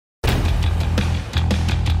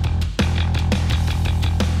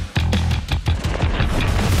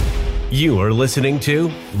You are listening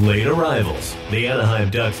to Late Arrivals, the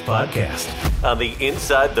Anaheim Ducks podcast on the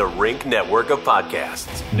Inside the Rink network of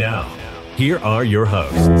podcasts. Now, here are your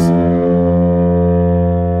hosts. This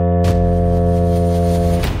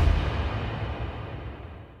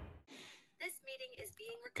meeting is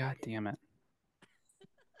being recorded. God damn it.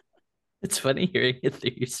 It's funny hearing it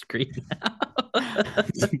through your screen now.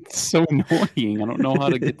 It's so annoying. I don't know how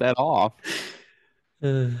to get that off.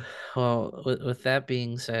 Well, with that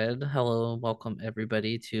being said, hello and welcome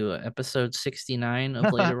everybody to episode 69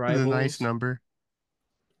 of Late Arrivals. A nice number.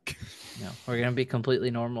 We're gonna be completely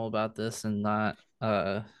normal about this and not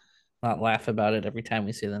laugh about it every time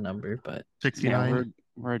we say the number. But 69. Yeah,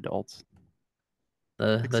 we're adults.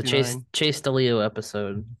 the 69. Chase to Leo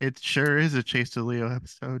episode. It sure is a Chase to Leo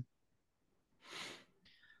episode.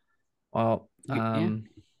 Well,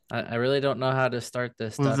 I really don't know how to start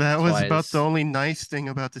this. Well, that was about Ducks-wise. the only nice thing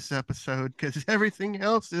about this episode, because everything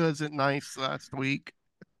else wasn't nice last week.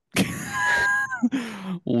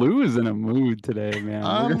 Lou is in a mood today,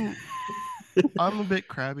 man. I'm a bit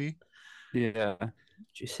crabby. Yeah. Did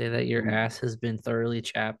you say that your ass has been thoroughly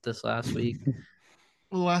chapped this last week?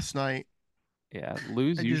 Well, last night, Yeah.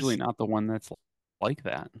 Lou's usually not the one that's like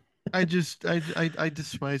that. I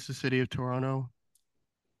despise the city of Toronto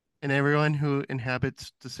and everyone who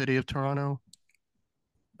inhabits the city of Toronto.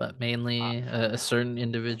 But mainly a certain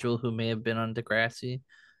individual who may have been on Degrassi.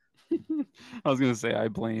 I was gonna say I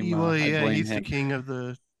blame. Well, I yeah, blame he's him. the king of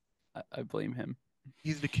the. I blame him.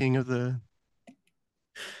 He's the king of the.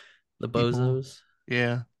 The People. bozos.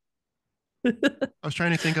 Yeah. I was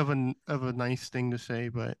trying to think of a nice thing to say,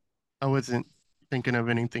 but I wasn't thinking of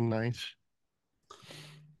anything nice.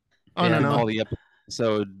 I Yeah, don't know. Call the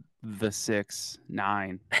episode the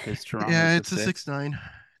 6-9 because Toronto. Yeah, it's a 6-9.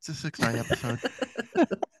 It's a 6-9 episode.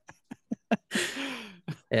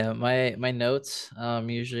 Yeah, my notes.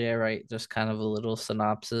 Usually I write just kind of a little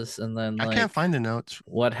synopsis and then I can't find the notes.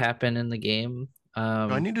 what happened in the game. Do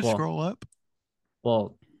I need to scroll up?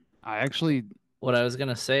 Well, I actually. what I was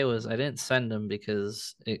gonna say was I didn't send them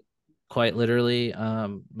because it quite literally.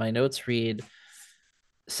 My notes read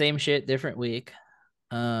same shit, different week.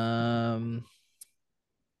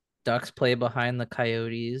 Ducks play behind the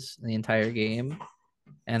Coyotes the entire game.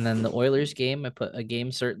 And then the Oilers game, I put a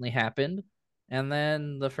game certainly happened. And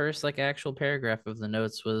then the first actual paragraph of the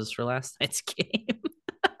notes was for last night's game.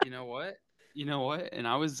 You know what? And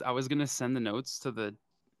I was gonna send the notes to the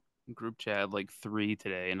group chat 3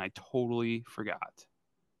 today, and I totally forgot.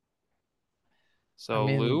 So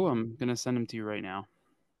Lou, I'm gonna send them to you right now.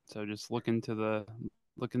 So just look in the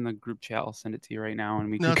group chat. I'll send it to you right now,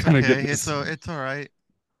 and we No, can it's kind of okay. get this. It's all right.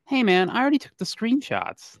 Hey man, I already took the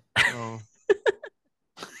screenshots. Oh.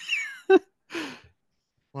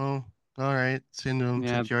 Well, all right. Send them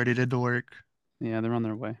since you already did the work. Yeah, they're on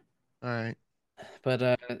their way. All right.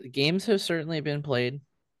 But games have certainly been played.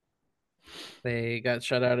 They got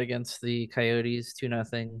shut out against the Coyotes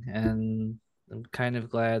 2-0, and I'm kind of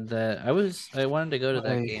glad that I wanted to go to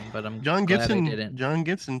that game, but I'm glad I didn't. John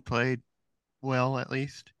Gibson played well, at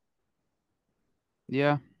least.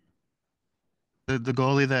 Yeah. The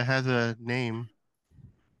goalie that has a name,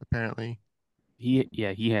 apparently. He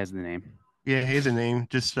has the name. Yeah, he has a name.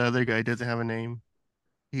 Just the other guy doesn't have a name.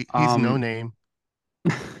 He's no name.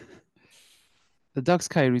 The Ducks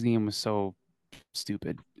Coyotes game was so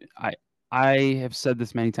stupid. I have said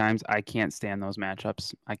this many times. I can't stand those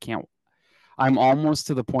matchups. I can't. I'm almost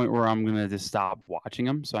to the point where I'm gonna just stop watching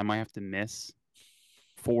them. So I might have to miss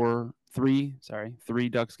three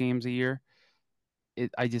Ducks games a year.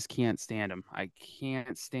 I just can't stand them. I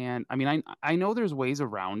can't stand. I mean, I know there's ways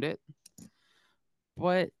around it,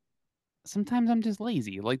 but sometimes I'm just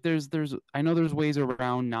lazy. I know there's ways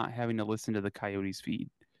around not having to listen to the Coyotes feed.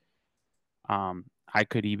 I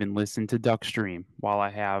could even listen to Duckstream while I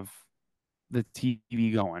have the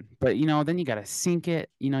TV going. But then you gotta sync it.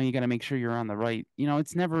 You gotta make sure you're on the right.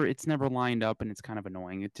 It's never lined up, and it's kind of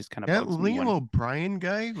annoying. It just kind of That bugs me Liam O'Brien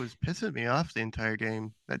guy was pissing me off the entire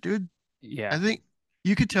game. That dude. Yeah. I think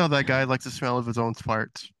you could tell that guy likes the smell of his own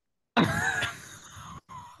farts.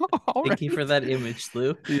 Thank you for that image,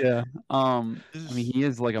 Lou. Yeah. I mean, he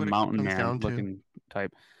is like a mountain man looking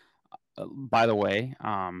type. By the way,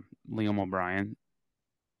 Liam O'Brien,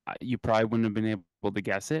 you probably wouldn't have been able to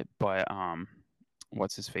guess it, but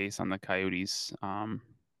what's his face on the Coyotes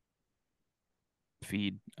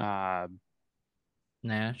feed? Nash.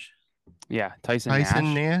 Yeah,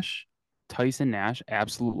 Tyson Nash. Tyson Nash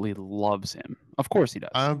absolutely loves him. Of course he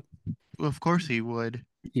does. Of course he would.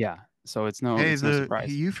 Yeah. So it's no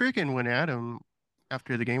surprise. You freaking went at him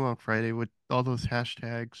after the game on Friday with all those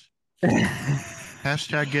hashtags.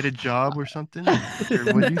 Hashtag get a job or something? Or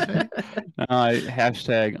what'd you say?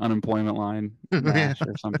 Hashtag unemployment line Yeah. Nash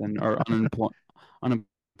or something, or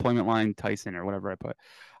unemployment line Tyson or whatever I put.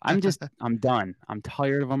 I'm done. I'm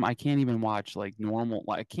tired of them. I can't even watch like normal.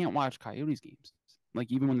 Like I can't watch Coyotes games.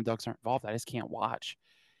 Like even when the Ducks aren't involved, I just can't watch.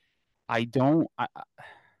 I don't.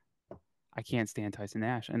 I can't stand Tyson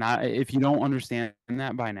Nash, and if you don't understand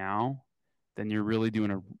that by now, then you're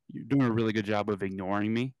doing a really good job of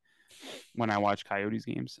ignoring me when I watch Coyotes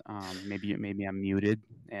games. Maybe I'm muted,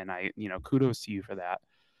 and kudos to you for that.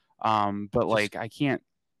 But Just like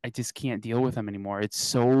I just can't deal with him anymore. It's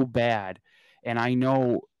so bad, and I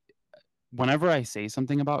know whenever I say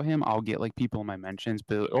something about him, I'll get like people in my mentions,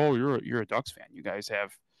 but oh, you're a Ducks fan. You guys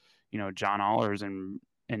have, John Allers and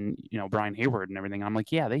Brian Hayward and everything. I'm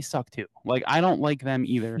like, yeah, they suck too. Like I don't like them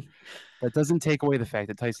either. That doesn't take away the fact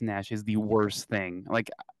that Tyson Nash is the worst thing. Like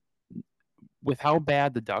with how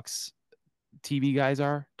bad the Ducks TV guys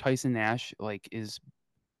are, Tyson Nash like is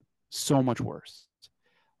so much worse.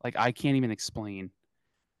 Like I can't even explain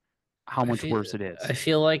how I much feel worse it is. I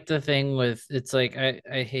feel like the thing with it's like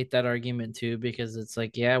I hate that argument too because it's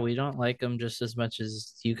like yeah we don't like them just as much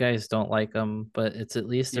as you guys don't like them but it's at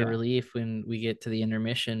least a Yeah, relief when we get to the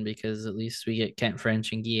intermission because at least we get Kent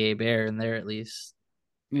French and Guy Bear and they're at least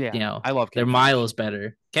yeah. I love they're Ken French. miles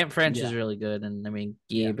better. Kent French Yeah, is really good and I mean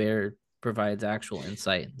Guy yeah, Bear provides actual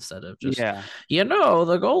insight instead of just yeah, the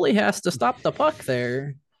goalie has to stop the puck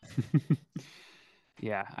there.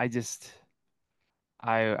 yeah.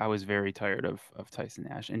 I was very tired of Tyson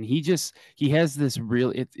Nash, and he has this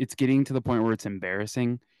real. It's getting to the point where it's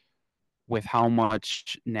embarrassing with how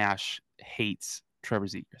much Nash hates Trevor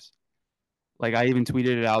Zegras. Like I even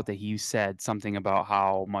tweeted it out that he said something about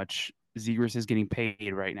how much Zegras is getting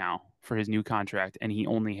paid right now for his new contract, and he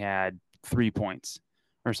only had 3 points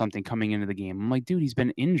or something coming into the game. I'm like, dude, he's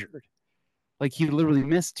been injured. Like he literally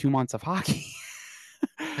missed 2 months of hockey.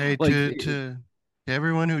 Hey, like, to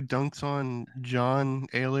everyone who dunks on John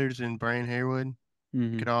Ehlers and Brian Hayward, it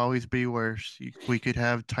mhm. could always be worse. We could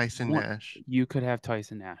have Tyson What Nash. you could have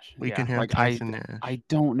Tyson Nash. We can Yeah, have like Tyson I Nash.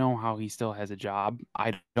 don't know how he still has a job.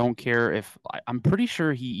 I don't care if I'm pretty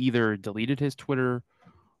sure he either deleted his Twitter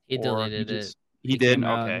He or deleted it. he did.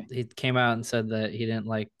 Okay. He came out and said that he didn't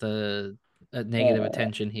like the negative Oh,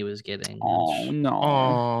 attention he was getting, oh which no.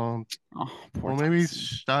 Oh, Oh, poor well, maybe Tyson.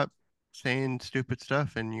 stop saying stupid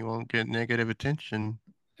stuff and you won't get negative attention.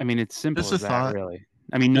 I mean, it's simple Just a as that, thought. really.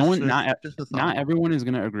 I mean, no one, Just a not thought. everyone is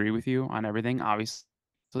going to agree with you on everything, obviously.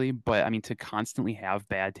 But I mean, to constantly have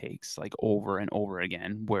bad takes like over and over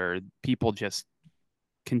again, where people just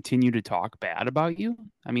continue to talk bad about you.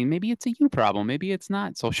 I mean, maybe it's a you problem. Maybe it's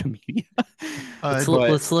not social media. Uh, But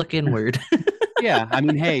let's look inward. yeah, I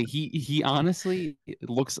mean, hey, he honestly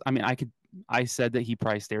looks. I mean, I said that he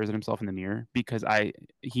probably stares at himself in the mirror because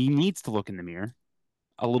he needs to look in the mirror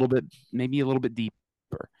a little bit, maybe a little bit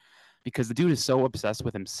deeper, because the dude is so obsessed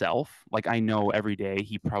with himself. Like I know every day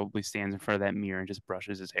he probably stands in front of that mirror and just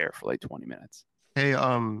brushes his hair for like 20 minutes. hey,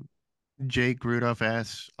 Jake Rudolph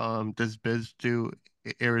asks, does Biz do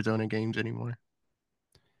Arizona games anymore?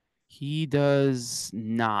 He does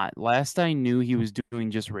not. Last I knew, he was doing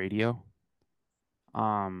just radio.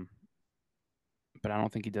 Um, but I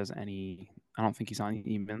don't think he does any. I don't think he's on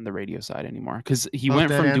even the radio side anymore because he Hope went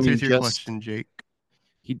that from doing answers your just question, Jake.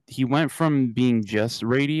 he went from being just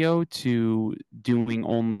radio to doing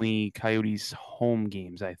only Coyotes home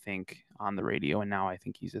games, I think, on the radio, and now I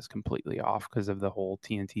think he's just completely off because of the whole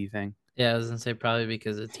TNT thing. Yeah, I was gonna say probably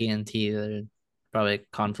because of TNT. There's probably a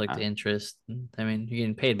conflict of Uh, interest. I mean, you're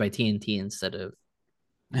getting paid by TNT instead of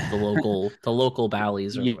the local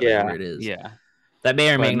Bally's or whatever yeah, it is. yeah, That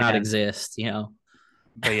may or may but not man, exist.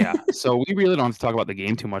 but yeah. So we really don't have to talk about the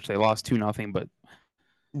game too much. They lost 2-0, but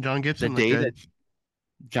John the Gibson looked day that good.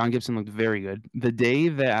 John Gibson looked very good. The day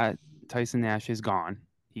that Tyson Nash is gone,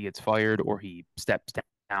 he gets fired or he steps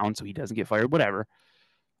down so he doesn't get fired, whatever.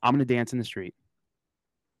 I'm going to dance in the street.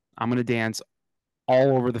 I'm going to dance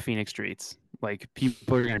all over the Phoenix streets. Like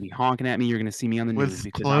people are going to be honking at me. You're going to see me on the news With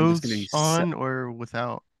because I'm just going to clothes be. on or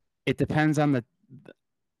without? It depends on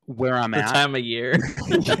where I'm The at. time of year.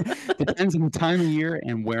 Depends on the time of year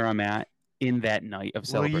and where I'm at in that night of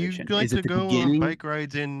Well, you celebration. like Is it to the go on beginning? bike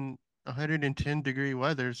rides in 110-degree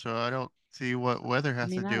weather, so I don't see what weather I has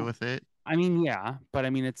to mean, I do don't. with it. I mean, yeah, but I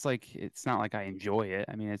mean, it's not like I enjoy it.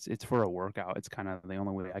 I mean, it's for a workout. It's kind of the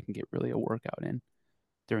only way I can get really a workout in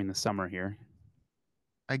during the summer here.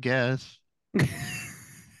 I guess.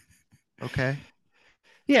 Okay.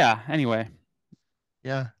 Yeah. Anyway,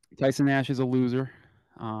 Yeah. Tyson Nash is a loser.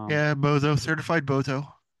 Yeah, bozo, certified bozo.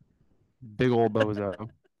 Big old bozo.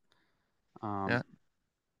 Um, Yeah.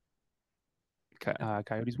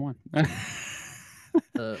 Coyotes won.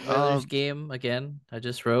 The Oilers Um, game again. I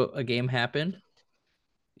just wrote a game happened.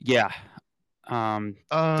 Yeah.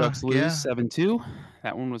 Ducks lose yeah. 7-2.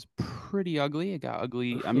 That one was pretty ugly. It got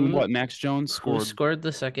ugly. I mean, Who- what? Max Jones Who scored. scored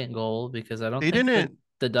the second goal? Because I don't They think didn't.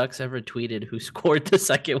 the Ducks ever tweeted who scored the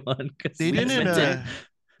second one. Because They didn't. did.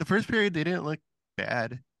 The first period they didn't look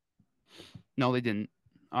bad, No, they didn't.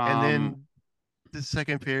 and then the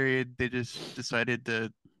second period they just decided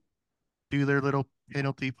to do their little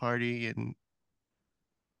penalty party, and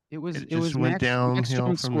It was it it just was went Max downhill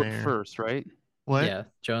Jones from scored there. first, right? What? yeah,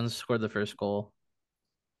 Jones scored the first goal.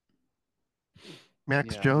 Max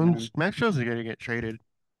Yeah, and Jones? then Max Jones is gonna get traded.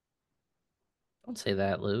 Don't say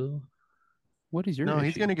that, Lou. what is your No,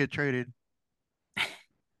 he's issue? gonna get traded.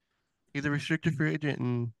 He's a restricted free agent,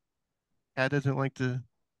 and Cat doesn't like to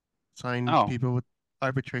sign Oh, people with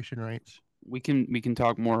arbitration rights. we can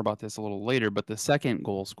talk more about this a little later, but the second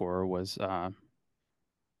goal scorer was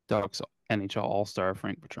Ducks NHL All-Star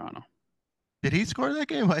Frank Petrano. Did he score that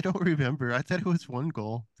game? I don't remember. I thought it was one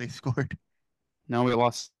goal they scored. No, we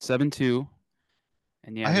lost 7-2.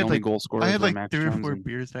 And I yeah, the had only like goal I scorers had were like Max 3 or 4 Jones and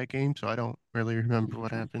beers that game, so I don't really remember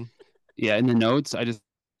what happened. yeah, in the notes I just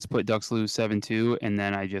put Ducks lose 7-2 and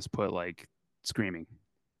then I just put like screaming.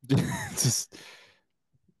 Just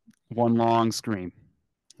one long scream.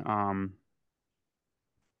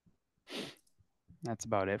 That's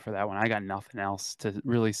about it for that one. I got nothing else to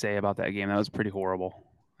really say about that game. That was pretty horrible.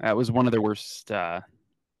 That was one of the worst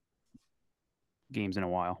games in a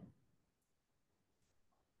while.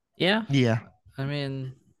 Yeah, Yeah. I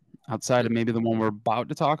mean, Outside of maybe the one we're about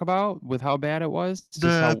to talk about with how bad it was. Just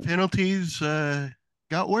The how penalties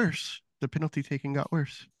got worse. The penalty taking got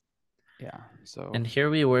worse. yeah. So and here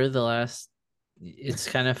we were the last. It's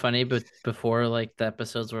kind of funny, but before like the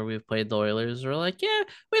episodes where we've played the Oilers, we're like, yeah,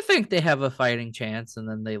 we think they have a fighting chance, and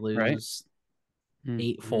then they right. lose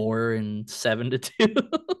Mhm. 8-4 and 7-2.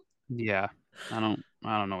 Yeah. I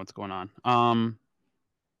don't know what's going on.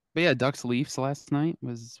 But yeah, Ducks Leafs last night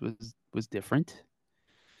was different.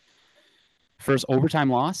 First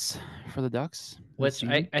overtime loss for the Ducks this Which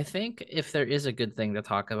season. I think if there is a good thing to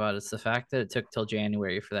talk about, it's the fact that it took till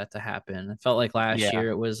January for that to happen. It felt like last Yeah.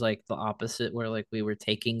 year it was like the opposite, where like we were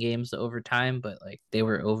taking games to overtime, but like they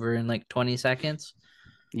were over in like 20 seconds.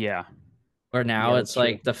 Yeah. Or now Yeah, it's that's true.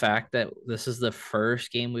 like the fact that this is the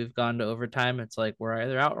first game we've gone to overtime. It's like we're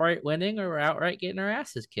either outright winning or we're outright getting our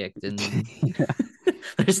asses kicked, and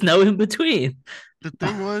there's no in between. The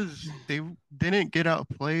thing was they didn't get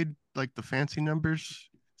outplayed like the fancy numbers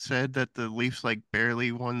said that the Leafs like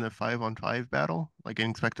barely won the 5-on-5 battle, like in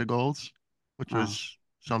expected goals, which Oh. was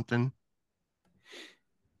something.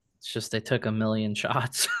 It's just they took a million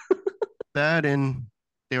shots. That and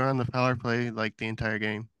they were on the power play like the entire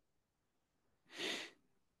game.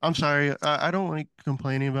 I'm sorry, I don't like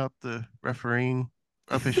complaining about the refereeing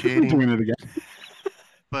officiating, Doing it again.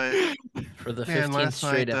 but For the man, 15th last night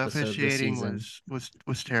straight the episode this officiating season.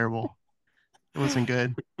 was terrible. It wasn't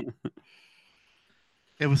good.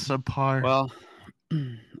 It was subpar. Well,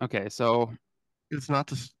 okay, so It's not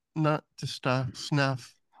to stuff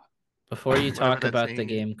snuff. Before you Whatever talk that about the saying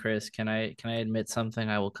is. game, Chris, can I admit something?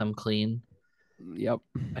 I will come clean. yep.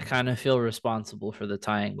 I kind of feel responsible for the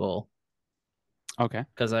tying goal Okay.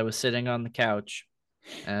 because I was sitting on the couch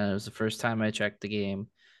and it was the first time I checked the game.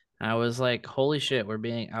 I was like, holy shit, we're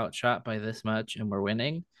being outshot by this much and we're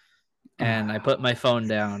winning. And I put my phone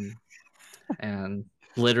down and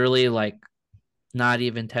literally like not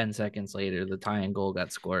even 10 seconds later, the tying goal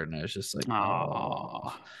got scored. And I was just like,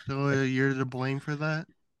 oh, So you're to blame for that?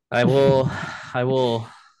 I will,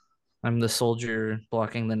 I'm the soldier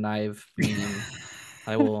blocking the knife meme.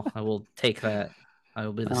 I will take that. I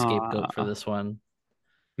will be the scapegoat for this one.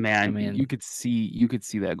 Man, I mean, you could see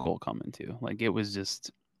that goal coming too. Like it was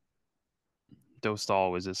just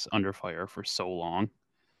Dostal was just under fire for so long.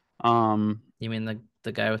 you mean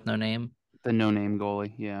the guy with no name? The no-name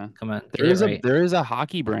goalie, yeah. Come on, There get it is a right. there is a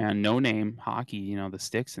hockey brand, no-name hockey, the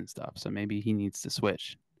sticks and stuff. So maybe he needs to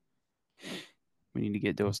switch. We need to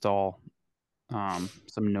get Dostal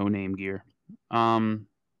some no-name gear.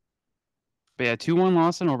 But yeah, 2-1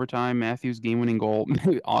 loss in overtime. Matthews game-winning goal.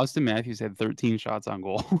 Austin Matthews had 13 shots on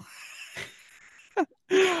goal.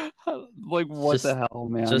 Like what the hell,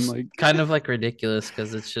 man? Just Like kind of like ridiculous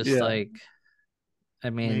because it's just yeah. like, I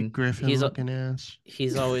Nate mean, Griffin looking ass.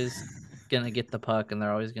 he's always gonna get the puck and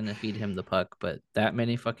they're always gonna feed him the puck, but that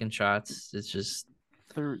many fucking shots, it's just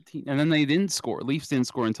 13. And then they didn't score. Leafs didn't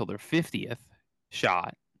score until their 50th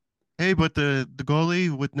shot. Hey, but the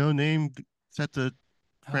goalie with no name set the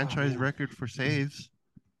Oh, franchise man. record for saves.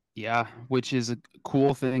 Yeah, which is a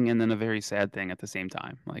cool thing and then a very sad thing at the same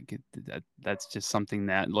time. Like that's just something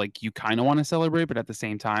that like you kind of want to celebrate, but at the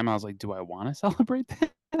same time, I was like, do I want to celebrate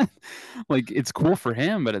that? Like it's cool for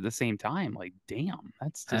him, but at the same time, like, damn,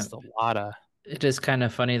 that's just a lot of. It is kind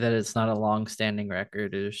of funny that it's not a long-standing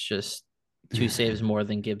record. It was just 2 saves more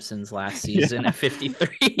than Gibson's last season at 53.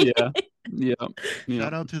 Yeah, yeah, yeah.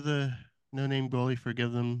 Shout out to the no-name goalie for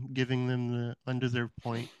giving them the undeserved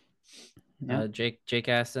point. Yeah. Jake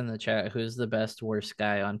asked in the chat, who's the best worst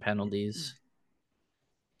guy on penalties?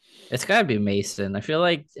 It's gotta be Mason. I feel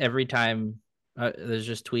like every time there's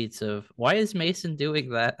just tweets of why is Mason doing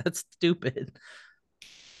that? That's stupid.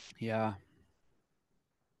 Yeah.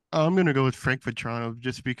 I'm gonna go with Frank Vetrano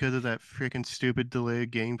just because of that freaking stupid delayed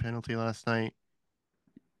game penalty last night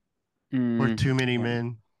for too many Yeah.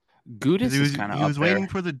 men. Gudis is kind of He up was there. waiting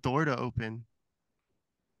for the door to open.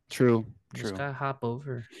 True. Just gotta hop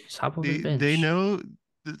over. Just hop over the They bench. they know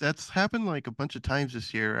that's happened like a bunch of times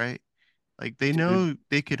this year, right? Like they Dude. know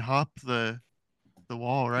they could hop the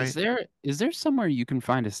wall, right? Is there somewhere you can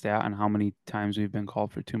find a stat on how many times we've been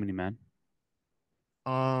called for too many men?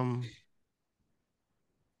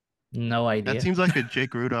 No idea. That seems like a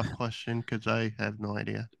Jake Rudolph question because I have no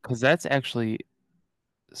idea. Because that's actually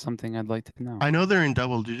something I'd like to know. I know they're in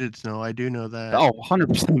double digits. No, I do know that. Oh,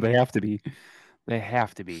 100%. They have to be. They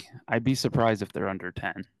have to be. I'd be surprised if they're under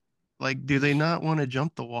 10. Like, do they not want to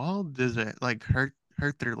jump the wall? Does it like hurt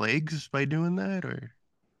their legs by doing that, or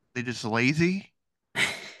they just lazy? I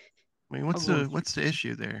mean, what's the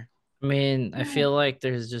issue there? I mean, I feel like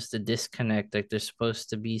there's just a disconnect. Like there's supposed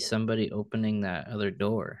to be somebody opening that other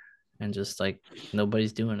door, and just like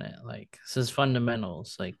nobody's doing it. Like this is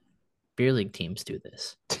fundamentals. Like beer league teams do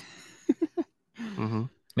this. Mm-hmm.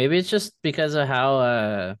 Maybe it's just because of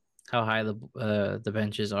how high the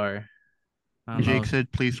benches are. I don't Jake know.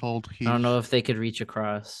 said, "Please hold." I don't know if they could reach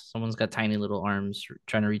across. Someone's got tiny little arms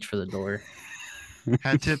trying to reach for the door.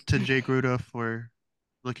 Hat tip to Jake Rudolph for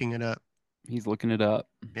looking it up. He's looking it up.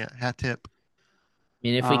 Yeah, hat tip. I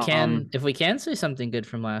mean, if we can say something good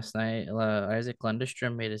from last night, Isaac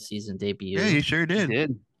Lundestrom made a season debut. Yeah, he sure did. He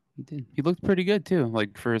did. He did. He looked pretty good too.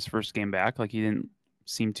 Like for his first game back, like he didn't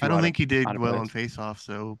seem too. I don't think he did out of well place. on face-offs,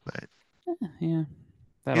 though. But Yeah,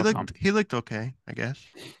 he looked okay, I guess.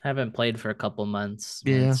 Haven't played for a couple months.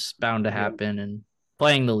 Yeah. It's bound to happen. And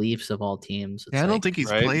playing the Leafs of all teams. Yeah, I don't think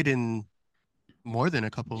he's right? played in more than a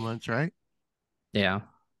couple months, right? Yeah,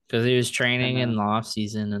 because he was training in the off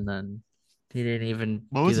season, and then he didn't even.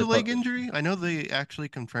 What was the leg injury? I know they actually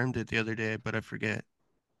confirmed it the other day, but I forget.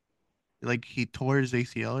 Like he tore his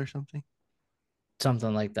ACL or something.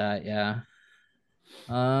 Something like that, yeah.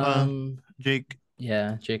 Jake.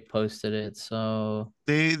 Yeah, Jake posted it. So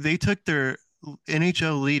they took their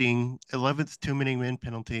NHL leading 11th too-many men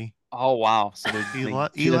penalty. Oh wow! So they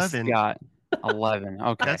 11 got 11.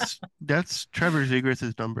 Okay, that's Trevor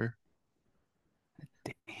Zegras' number.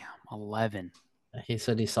 Damn, 11. He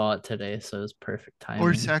said he saw it today, so it was perfect timing.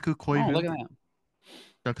 Or Saku Koivu. Oh, look at that.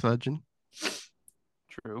 Ducks legend.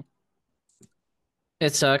 True.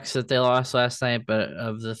 It sucks that they lost last night, but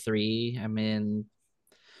of the three, I mean,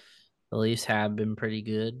 the Leafs have been pretty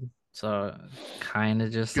good. So kind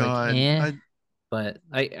of just God, But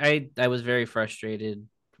I was very frustrated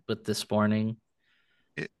with this morning.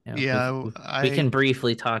 We can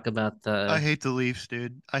briefly talk about the. I hate the Leafs,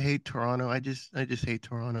 dude. I hate Toronto. I just hate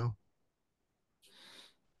Toronto.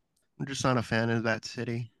 I'm just not a fan of that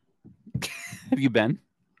city. Have you been?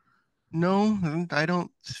 No, I don't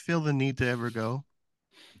feel the need to ever go.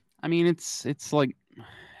 I mean, it's like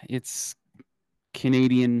it's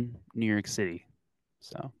Canadian New York City,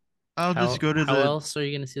 so I'll just go to How else are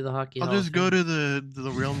you going to see the hockey? I'll just go to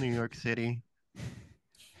the real New York City.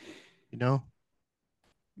 You know.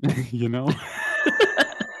 You know.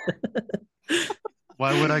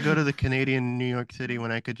 Why would I go to the Canadian New York City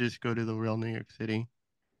when I could just go to the real New York City?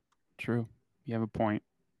 True. You have a point.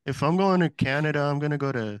 If I'm going to Canada, I'm going to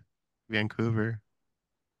go to Vancouver,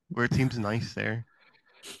 where it seems nice there.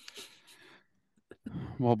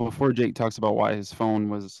 Well, before Jake talks about why his phone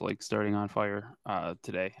was like starting on fire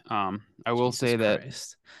today, I will say that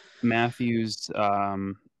Matthews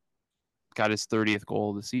got his 30th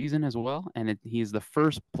goal of the season as well, and he's the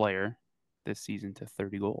first player this season to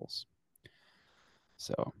 30 goals.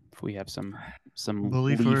 So if we have some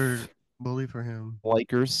bully for him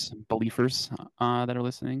believers that are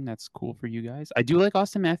listening, that's cool for you guys. I do like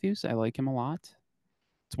Austin Matthews. I like him a lot.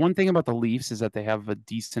 It's one thing about the Leafs is that they have a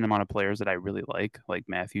decent amount of players that I really like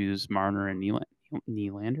Matthews, Marner, and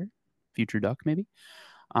Nylander, future Duck maybe.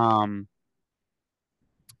 But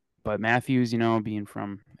Matthews, being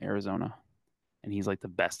from Arizona, and he's like the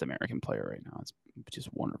best American player right now. which is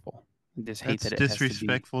wonderful. I just hate That's that it has to be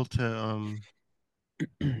disrespectful to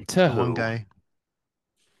to the one who? guy.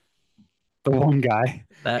 The one guy.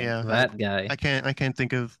 Yeah, That guy. I can't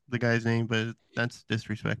think of the guy's name, but that's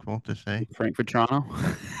disrespectful to say. Frankfurt Toronto.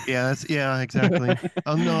 Yeah, exactly.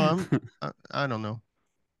 Oh no, I don't know.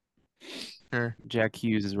 Sure. Jack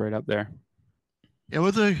Hughes is right up there. It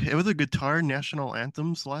was a guitar national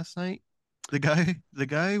anthems last night. The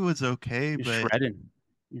guy was okay, You're shredding.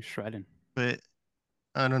 You're shredding. but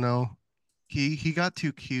I don't know. He got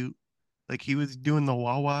too cute. Like he was doing the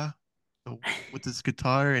wah wah with his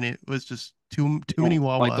guitar, and it was just too many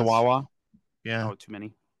wah Like the wahs. wah-wah? Yeah, Oh, too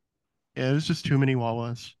many. yeah, it was just too many wah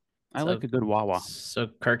wahs. I like a good wah-wah. So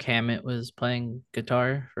Kirk Hammett was playing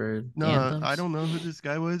guitar for the No, anthems. I don't know who this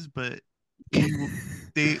guy was, but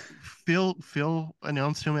they Phil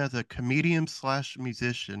announced him as a comedian /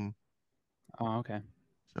 musician. Oh, okay.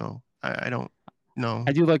 So I don't know.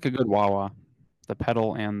 I do like a good wah-wah. The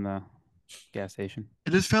pedal and the gas station.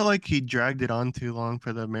 It just felt like he dragged it on too long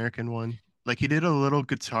for the American one. Like he did a little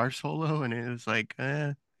guitar solo, and it was like,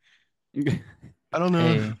 I don't know.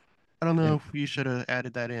 Hey, I don't know if you should have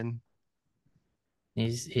added that in.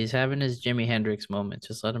 he's having his Jimi Hendrix moment.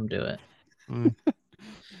 Just let him do it. Mm.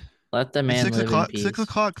 Let the man live in peace. 6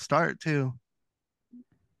 o'clock start too.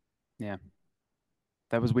 Yeah.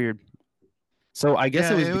 That was weird. So I guess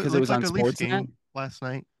Yeah, it was because it was looked on like a Leafs Sportsnet. game last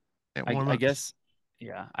night at I warm-ups. guess,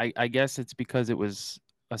 yeah. I guess it's because it was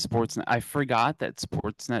a Sportsnet. I forgot that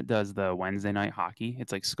Sportsnet does the Wednesday night hockey.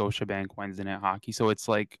 It's like Scotiabank Wednesday night hockey. So it's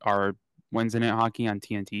like our Wednesday night hockey on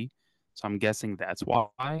TNT. So I'm guessing that's why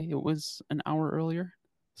it was an hour earlier.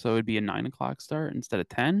 So it'd be a 9 o'clock start instead of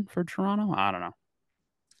 10 for Toronto. I don't know.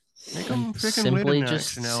 Make them freaking wait an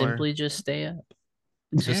extra hour. Simply just stay up.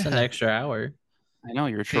 It's just an Yeah. extra hour. I know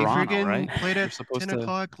you're They Toronto, freaking right? played You're at supposed 10 to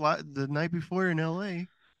o'clock the night before in LA.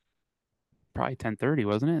 probably 10:30,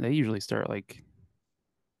 wasn't it? They usually start like 30.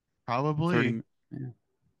 Probably. Yeah.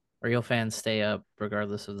 Real fans stay up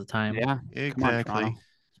regardless of the time. Yeah. Come on, Exactly. Toronto.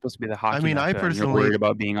 It's supposed to be the hockey. mean, I Mecca, and you're personally- worried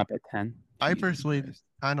about being up at 10. I Jesus personally Christ.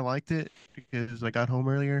 kind of liked it because I got home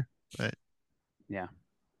earlier, but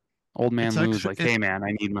Old man sucks Lou's for- like, it- hey man,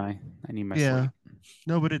 I need my yeah. sleep.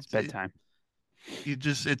 No, but It's bedtime.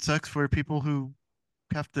 it sucks for people who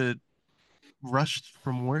have to rush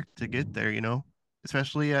from work to get there,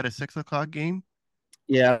 especially at a 6 o'clock game.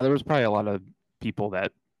 Yeah, there was probably a lot of people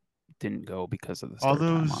that didn't go because of the All start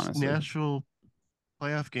time, those honestly. Nashville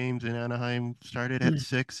playoff games in Anaheim started at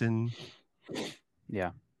 6, and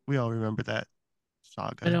Yeah. we all remember that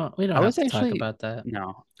saga. We don't I have was to talk actually- about that.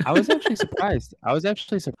 No, I was actually surprised. I was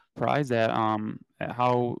actually surprised at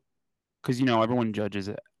how, because everyone judges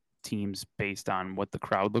teams based on what the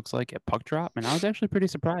crowd looks like at puck drop, and I was actually pretty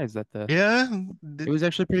surprised that Yeah, it was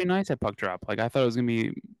actually pretty nice at puck drop. Like I thought it was gonna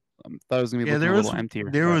be, looking there a was little emptier.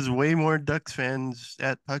 there but- was way more Ducks fans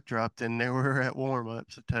at puck drop than there were at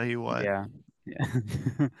warm-ups. I'll tell you what. Yeah.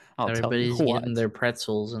 I'll Everybody's tell you getting what. their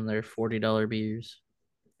pretzels and their $40 beers.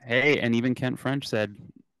 Hey, and even Kent French said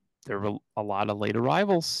there were a lot of late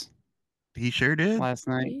arrivals He sure did. last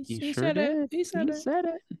night. He He sure said it. did. He said it. said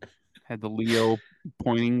it. Had the Leo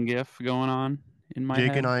pointing gif going on in my Jake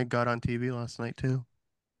head. and I got on TV last night too.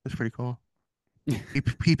 It's pretty cool.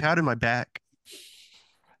 He patted my back.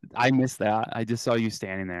 I missed that. I just saw you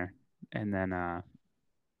standing there, and then I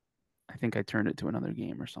think I turned it to another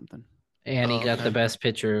game or something. And he Oh, got okay. the best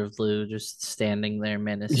picture of Lou just standing there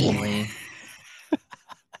menacingly.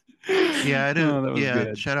 Yeah, I did. Oh, that was yeah,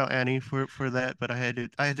 good. shout out Annie for that, but I had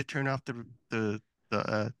to turn off the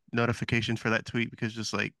notifications for that tweet because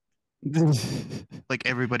just like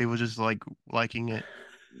everybody was just like liking it.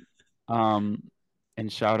 And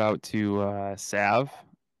shout out to Sav,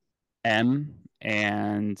 M,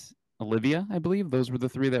 and Olivia. I believe those were the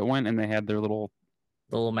three that went, and they had their little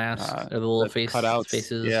The little masks or the little cutouts,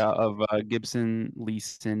 faces. yeah, of Gibson,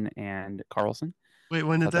 Leeson, and Carlson. Wait,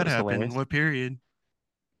 when did Thought that that was happen? hilarious. What period?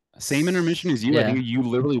 Same intermission as you. I Yeah. think you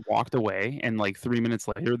literally walked away, and like 3 minutes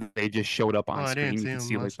later, they just showed up on Oh, I screen. didn't You see could them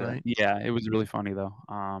see like last the night. yeah, it was really funny though.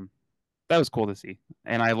 That was cool to see,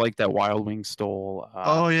 and I like that Wild Wings stole.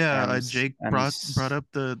 Oh yeah, Jake M's- brought up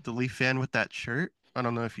the Leaf fan with that shirt. I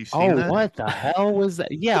don't know if you've seen Oh, that. what the hell was that?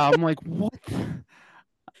 Yeah, I'm like, what?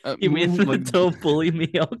 You mean the like, "Don't bully me,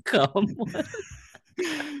 I'll come"?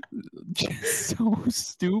 just so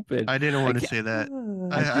stupid. I didn't want to can't- say that.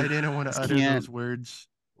 I I didn't want to just utter can't- those words.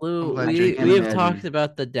 Lou, glad we Jake can't we have imagine. talked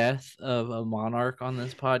about the death of a monarch on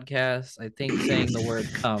this podcast. I think saying the word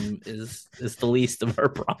 "come" is the least of our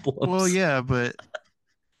problems. Well, yeah, but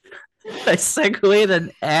I segued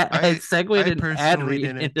an ad. I I segued an ad personally read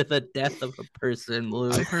didn't. into the death of a person,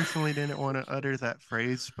 Lou. I personally didn't want to utter that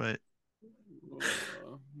phrase, but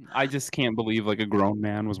I just can't believe like a grown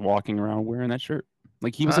man was walking around wearing that shirt.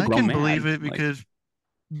 Like he was a I grown can man. believe it Like, because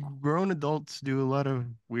grown adults do a lot of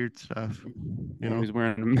weird stuff. he was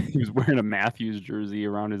wearing a Matthews jersey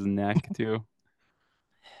around his neck too.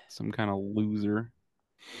 Some kind of loser.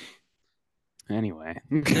 Anyway,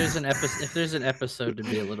 If there's an episode to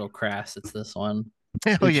be a little crass, it's this one.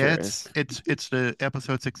 Oh It yeah, sure is. it's the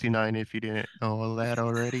episode 69 if you didn't know that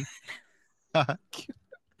already.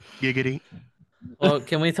 Giggity. Well,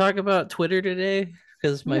 can we talk about Twitter today?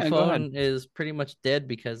 Because my Yeah, go ahead. phone is pretty much dead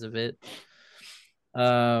because of it.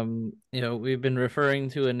 We've been referring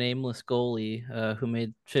to a nameless goalie who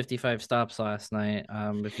made 55 stops last night.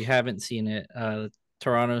 If you haven't seen it,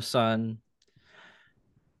 Toronto Sun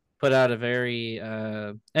put out a very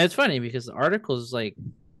and it's funny because the article is like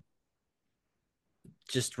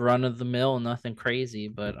just run of the mill, nothing crazy,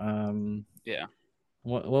 but Yeah.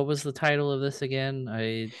 what was the title of this again?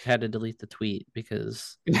 I had to delete the tweet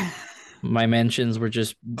because my mentions were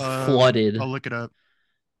just flooded. I'll look it up.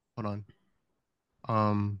 Hold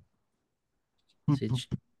on. See,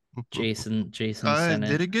 Jason sent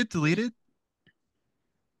Did it. it get deleted?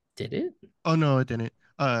 Did it? Oh no, it didn't.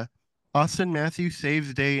 Austin Matthews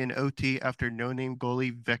saves day in OT after no-name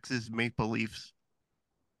goalie vexes Maple Leafs.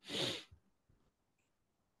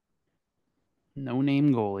 No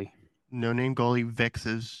name goalie. No-name goalie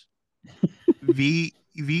vexes. Vexes.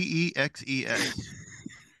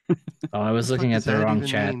 Oh, I was The fuck looking at does the that wrong even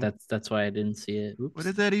chat. mean? That's why I didn't see it. What Oops.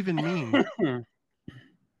 does that even mean?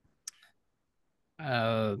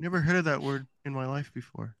 Uh, Never heard of that word in my life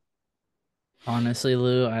before. honestly,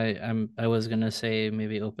 Lou, I was gonna say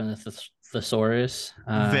maybe open a thesaurus.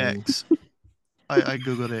 Vex. I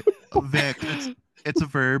googled it. Vex. It's a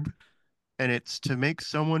verb, and it's to make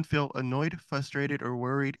someone feel annoyed, frustrated, or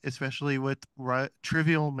worried, especially with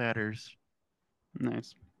trivial matters.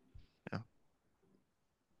 Nice. Yeah.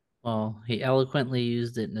 Well, he eloquently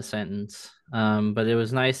used it in a sentence. But it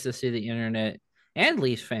was nice to see the internet and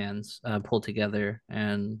Leafs fans pull together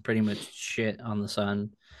and pretty much shit on the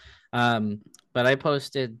Sun. But I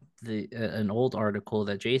posted an old article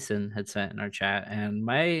that Jason had sent in our chat, and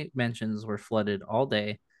my mentions were flooded all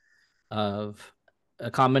day of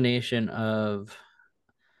a combination of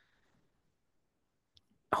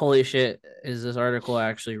holy shit, is this article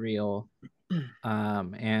actually real?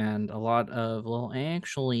 And a lot of, well,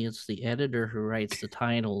 actually it's the editor who writes the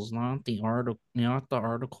titles, not the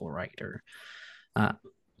article writer. But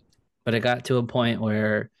it got to a point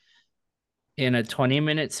where in a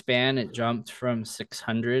 20-minute span it jumped from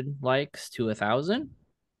 600 likes to 1,000.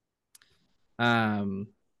 I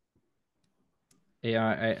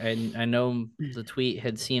know the tweet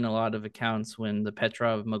had seen a lot of accounts when the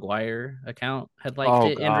Petrov McGuire account had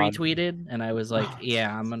liked it and retweeted, and I was like,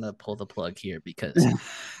 yeah, I'm gonna pull the plug here because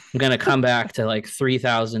I'm gonna come back to like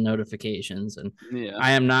 3,000 notifications, and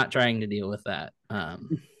I am not trying to deal with that. But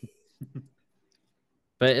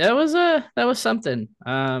that was something.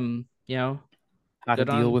 How to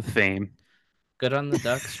deal with fame. Good on the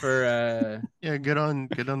Ducks for Yeah, good on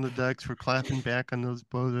the Ducks for clapping back on those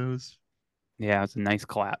bozos. Yeah, it's a nice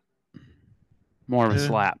clap. More of a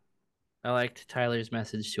slap. I liked Tyler's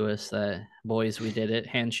message to us that boys, we did it.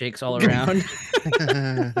 Handshakes all around.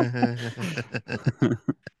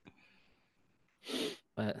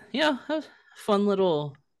 But yeah, that was a fun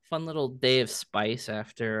little day of spice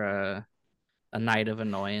after a night of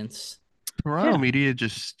annoyance. Toronto media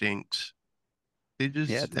just stinks. They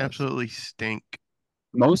just it absolutely stink.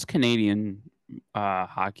 Most Canadian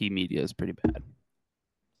hockey media is pretty bad.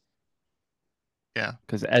 Yeah,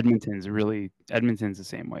 because Edmonton's the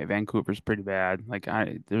same way. Vancouver's pretty bad. Like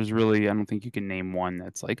I don't think you can name one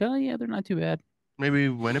that's like, oh yeah, they're not too bad. maybe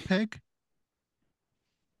Winnipeg.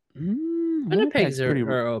 Winnipeg's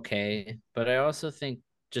are okay, but I also think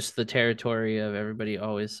just the territory of everybody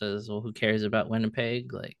always says, well, who cares about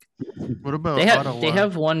Winnipeg? Like, what about Ottawa? They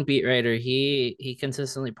have Ottawa? one beat writer. He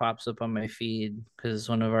consistently pops up on my feed because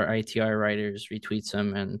one of our ITR writers retweets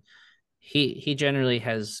him, and he generally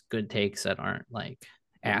has good takes that aren't like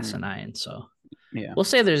asinine. So yeah, we'll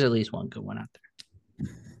say there's at least one good one out there.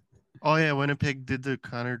 Oh yeah, Winnipeg did the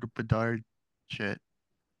Connor Bedard shit.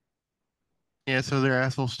 Yeah, so they're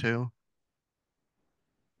assholes too.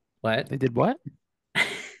 What? They did what?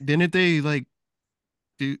 Didn't they like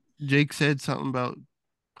Jake said something about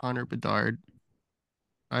Connor Bedard.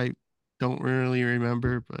 I don't really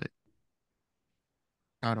remember, but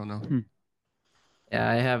I don't know. Yeah,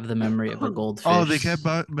 I have the memory of a goldfish. Oh, they kept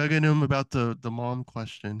bugging him about the mom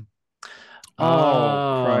question.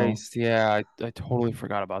 Oh Christ! Yeah, I totally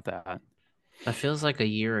forgot about that. That feels like a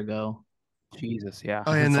year ago. Jesus, yeah.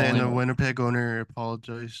 Oh, and the Winnipeg owner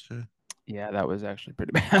apologized to. Yeah, that was actually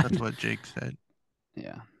pretty bad. That's what Jake said.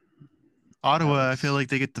 Yeah. Ottawa, I was- feel like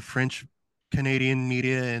they get the French Canadian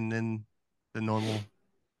media and then the normal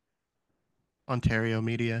Ontario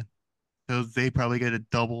media. So they probably get a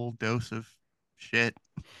double dose of shit.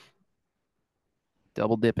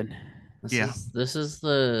 Double dipping. Yeah. This is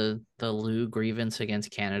the Lou grievance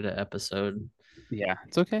against Canada episode. Yeah,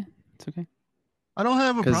 it's okay. It's okay. I don't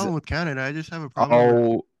have a 'Cause problem with Canada. I just have a problem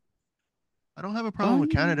with oh, I don't have a problem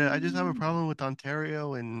with Canada. I just have a um, problem with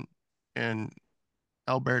Ontario and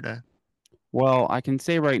Alberta. well, I can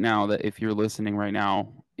say right now that if you're listening right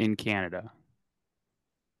now in Canada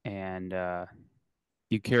and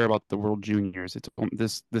you care about the World Juniors,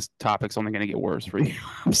 this topic's only going to get worse for you.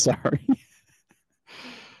 I'm sorry.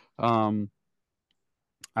 um,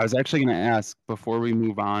 I was actually going to ask before we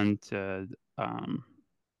move on to um.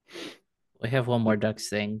 We have one more Ducks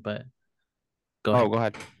thing, but go Oh, ahead. go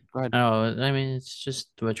ahead. Go ahead. Oh, I mean, it's just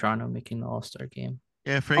Toronto making the All-Star game.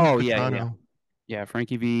 Yeah, Frank Oh yeah, Petrano. yeah.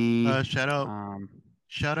 Frankie V. Shout out, Um,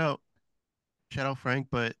 shout out, shout out Frank,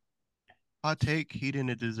 but hot take, he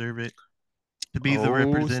didn't deserve it to be the oh snap.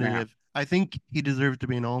 representative. I think he deserved to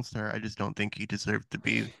be an all-star. I just don't think he deserved to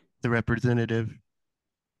be the representative.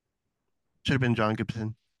 Should have been John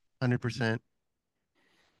Gibson, 100%.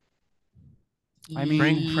 I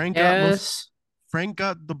mean, Frank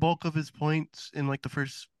got the bulk of his points in like the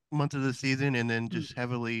first month of the season, and then just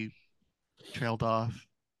heavily trailed off.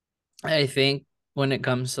 I think when it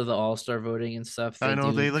comes to the All-Star voting and stuff, I they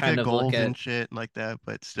know do they look kind at of goals look at and shit like that,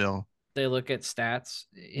 but still, they look at stats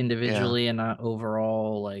individually and not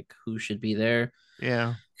overall like who should be there.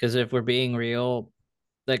 yeah, Because if we're being real,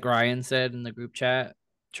 like Ryan said in the group chat,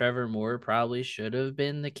 Trevor Moore probably should have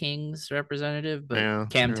been the Kings representative, but yeah,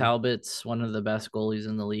 Cam true. Talbot's one of the best goalies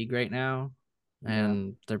in the league right now.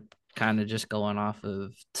 And they're kind of just going off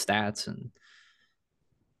of stats, and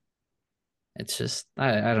it's just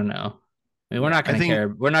I don't know. I mean, we're Yeah. not I gonna think care.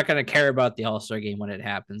 We're not gonna care about the All-Star game when it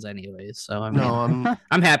happens, anyways. So I mean, no,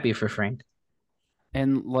 I'm happy for Frank.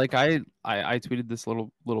 And like I tweeted this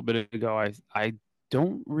little bit ago. I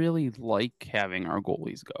don't really like having our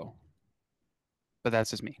goalies go, but that's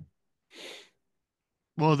just me.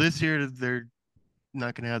 well this year they're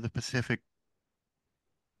not gonna have the Pacific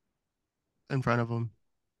in front of them.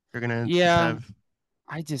 They're gonna just Yeah, have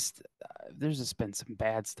I just there's just been some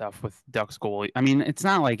bad stuff with Ducks goalie. I mean, it's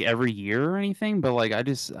not like every year or anything, but like I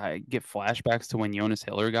get flashbacks to when Jonas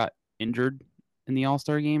Hiller got injured in the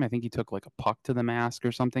All-Star game. I think he took like a puck to the mask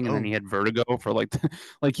or something, and then he oh had vertigo for like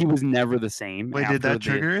like he was never the same wait, did after that the.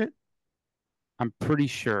 trigger it? I'm pretty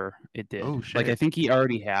sure it did. Oh Like I shit. think he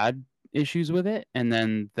already had issues with it, and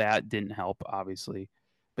then that didn't help, obviously.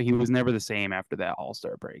 But he was never the same after that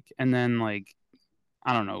All-Star break. And then like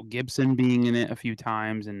I don't know, Gibson being in it a few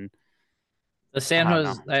times, and The San I don't know.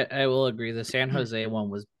 Jose, I will agree. The San Jose one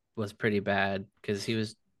was pretty bad because he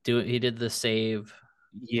did the save,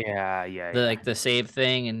 Yeah, the save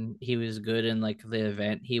thing, and he was good in like the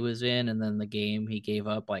event he was in, and then the game he gave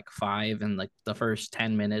up like 5 in like the first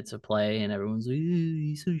 10 minutes of play, and everyone's like,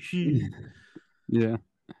 he's so shit. Yeah.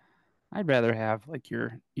 I'd rather have like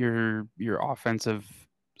your offensive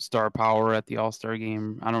star power at the All-Star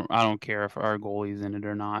game. I don't care if our goalie's in it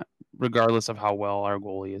or not, regardless of how well our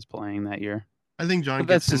goalie is playing that year. I think John But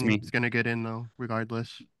that's just me. Gibson's gonna get in though,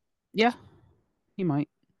 regardless. Yeah, he might.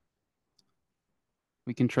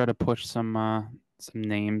 We can try to push some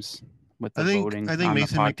names with the voting I think on the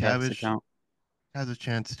Mason podcast McTavish account. has a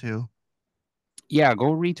chance too. Yeah, go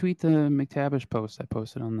retweet the McTavish post I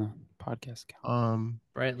posted on the podcast account.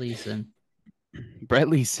 Brett Leeson. Brett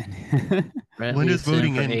Leeson. Brett When does Leeson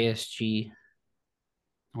voting for end? ASG.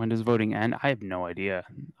 When does voting end? I have no idea.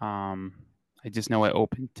 I just know it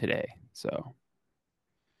opened today. So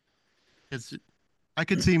It's I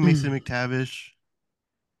could see Mason McTavish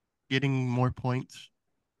getting more points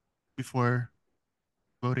before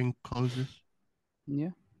voting closes. yeah.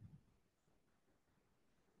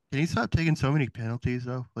 Can you stop taking so many penalties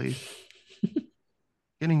though, please?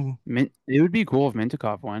 Getting It would be cool if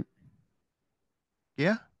Mintikov went.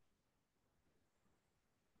 yeah.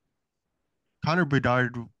 Connor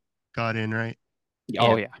Bedard got in, right?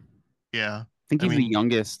 Oh yeah. Yeah. I think I he's the mean-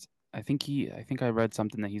 youngest. I think I read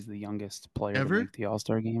something that he's the youngest player Ever? to make the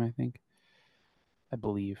All-Star game, I think. I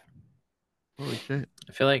believe. Holy shit.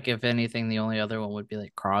 I feel like if anything, the only other one would be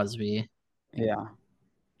like Crosby. Yeah.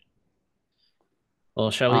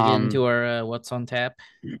 Well, shall we get into our what's on tap?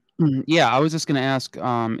 Yeah, I was just gonna ask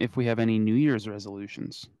if we have any New Year's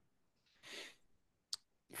resolutions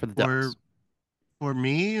for the Ducks. For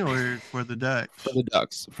me or for the Ducks? For the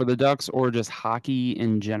Ducks. For the Ducks or just hockey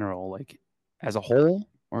in general, like as a whole,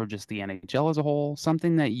 or just the NHL as a whole?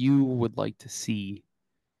 Something that you would like to see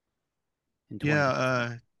in 2024?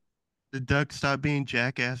 Yeah, the Ducks stop being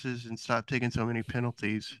jackasses and stop taking so many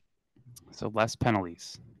penalties. So less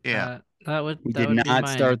penalties. Yeah. We that did would be not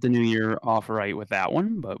mine. start the new year off right with that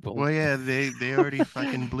one, but we'll, Well, yeah, they already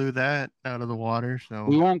fucking blew that out of the water. we So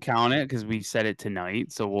won't count it because we said it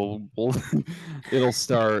tonight. So we'll it'll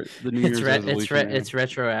start the New Year's resolution. It's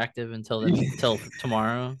retroactive until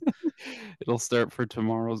tomorrow. It'll start for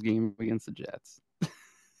tomorrow's game against the Jets.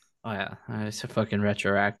 Oh yeah, it's a fucking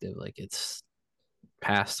retroactive. Like it's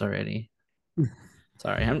passed already.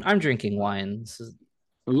 Sorry, I'm drinking wine. It's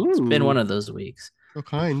been one of those weeks. what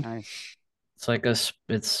kind? Nice. It's like it's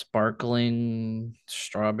sparkling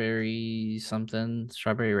strawberry something,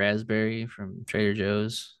 strawberry raspberry from Trader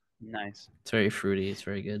Joe's. Nice. It's very fruity. It's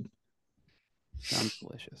very good. Sounds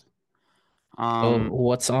delicious.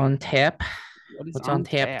 What's on tap? What's on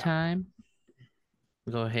tap time?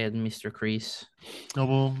 Go ahead, Mr. Crease.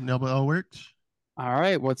 Noble L works. All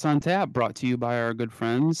right, what's on tap? Brought to you by our good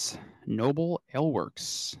friends, Noble Ale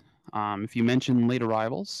Works. If you mention late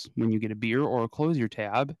arrivals when you get a beer or close your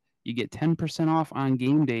tab, you get 10% off on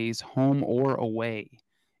game days, home or away.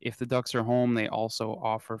 If the Ducks are home, they also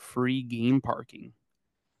offer free game parking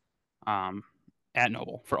at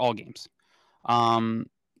Noble for all games.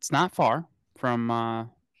 It's not far from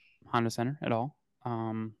Honda Center at all.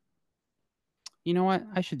 You know what?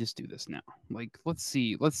 I should just do this now. Like, let's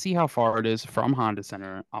see how far it is from Honda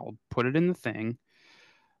Center. I'll put it in the thing,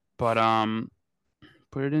 but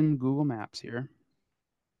put it in Google Maps here.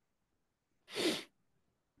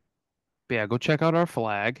 But yeah, go check out our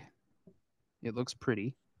flag. It looks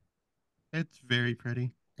pretty. It's very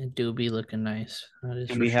pretty. It do be looking nice. That is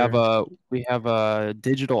And for we have a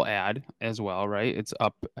digital ad as well, right? It's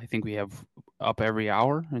up. I think we have up every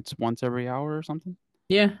hour. It's once every hour or something.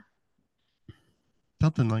 Yeah.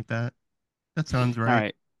 Something like that. That sounds right. All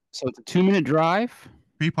right. So it's a 2-minute drive.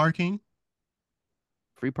 Free parking.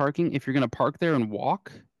 Free parking. If you're gonna park there and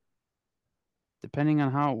walk, depending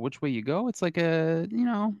on which way you go, it's like a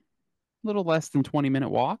little less than 20-minute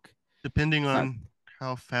walk. Depending on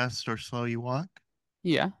how fast or slow you walk.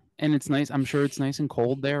 Yeah. And it's nice. I'm sure it's nice and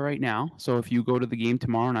cold there right now. So if you go to the game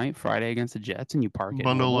tomorrow night, Friday against the Jets, and you park at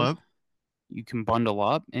Bundle Noble, up. you can bundle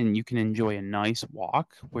up and you can enjoy a nice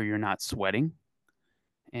walk where you're not sweating.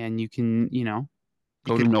 And you can,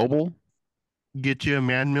 go to Noble. Get you a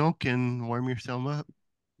man milk and warm yourself up.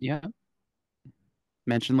 Yeah.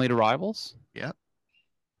 Mention late arrivals. Yep.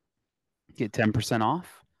 Get 10%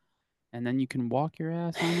 off. And then you can walk your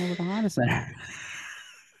ass on over to Honda Center.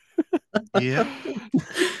 Yep.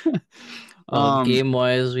 Well, game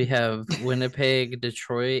wise, we have Winnipeg,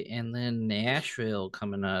 Detroit, and then Nashville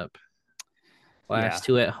coming up. Last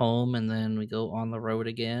two at home, and then we go on the road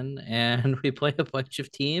again, and we play a bunch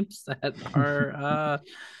of teams that are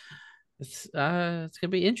it's gonna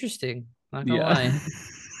be interesting. Not gonna lie.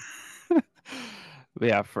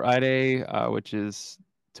 Yeah, Friday, which is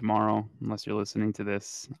tomorrow, unless you're listening to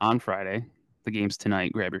this on Friday. The game's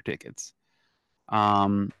tonight. Grab your tickets.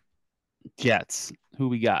 Jets. Who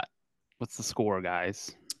we got? What's the score,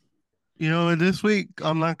 guys? This week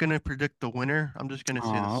I'm not gonna predict the winner. I'm just gonna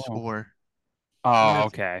say the score. Oh,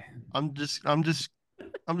 okay. I'm just gonna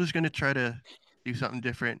try to do something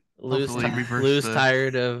different. Lose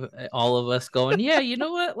tired of all of us going, yeah, you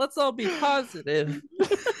know what? Let's all be positive.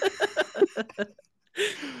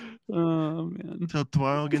 Oh man. So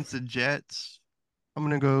tomorrow against the Jets, I'm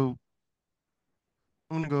gonna go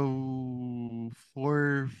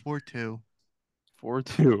 4-2.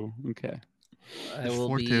 4-2. Okay. I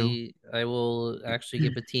will actually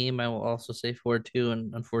give a team. I will also say 4-2,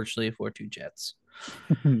 and unfortunately 4-2 Jets.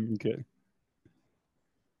 Okay.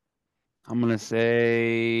 I'm gonna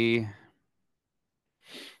say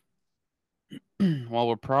well,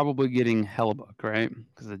 we're probably getting Hellebuck, right?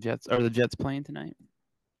 Because the Jets playing tonight?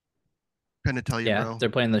 Gonna tell you, bro. They're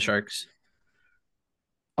playing the Sharks.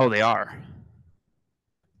 Oh, they are.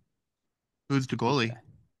 Who's the goalie? Okay.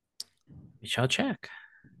 We shall check.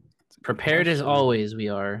 Prepared as always, we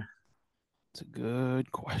are. It's a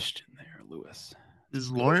good question there, Lewis. Is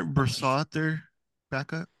Laurent Brossoit their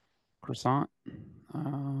backup? Croissant?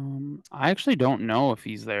 I actually don't know if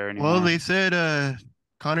he's there anymore. Well, they said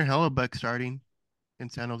Connor Hellebuck starting in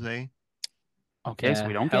San Jose. Okay, so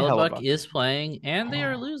we don't get Hellebuck. Is playing, and they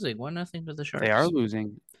are losing 1-0 to the Sharks. They are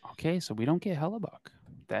losing. Okay, so we don't get Hellebuck.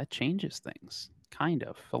 That changes things, kind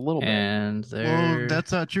of, a little bit. Well,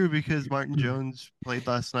 that's not true because Martin Jones played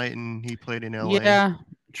last night and he played in LA. Yeah,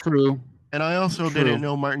 true. And I also didn't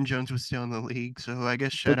know Martin Jones was still in the league, so I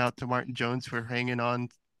guess shout out to Martin Jones for hanging on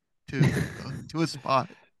to a spot.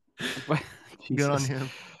 Good on Jesus. him.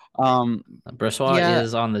 Brossois Yeah.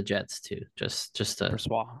 is on the Jets too. Just to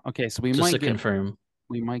Brossois. Okay, so we just might to get confirm.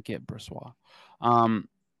 Brossois.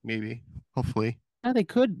 Maybe. Hopefully. Yeah, they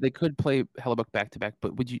could play Hellebuck back to back,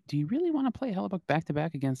 but do you really want to play Hellebuck back to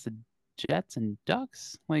back against the Jets and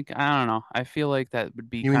Ducks? Like, I don't know. I feel like that would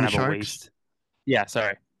be You mean kind the of a Sharks? waste. Yeah,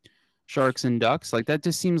 sorry. Sharks and Ducks. Like that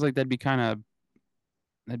just seems like that'd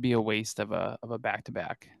be a waste of a back to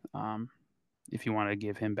back. If you want to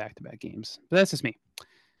give him back to back games. But that's just me.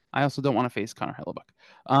 I also don't want to face Connor Hellebuck.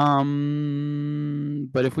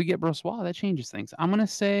 But if we get Brossois, that changes things. I'm gonna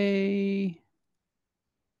say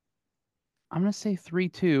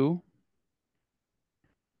 3-2.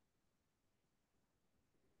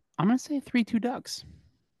 I'm gonna say 3-2 Ducks.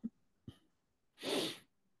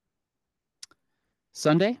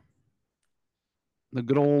 Sunday, the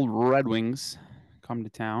good old Red Wings come to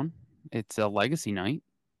town. It's a legacy night.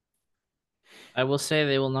 I will say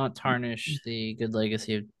they will not tarnish the good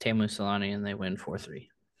legacy of Teemu Solani, and they win 4-3.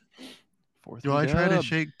 4-3 Do I try to dub.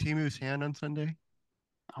 shake Timu's hand on Sunday?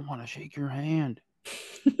 I want to shake your hand.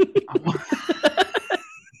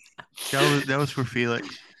 That was for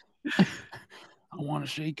Felix. I want to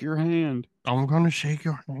shake your hand. I'm gonna shake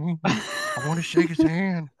your hand. I want to shake his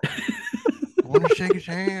hand. I want to shake his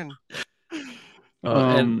hand.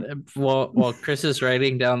 And while Chris is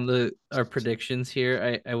writing down our predictions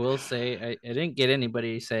here, I will say I didn't get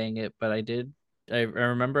anybody saying it, but I did. I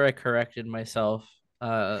remember I corrected myself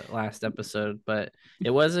last episode, but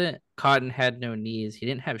it wasn't Cotton had no knees. He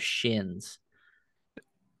didn't have shins.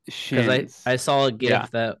 Because Shins. I saw a GIF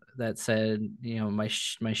Yeah. that said, my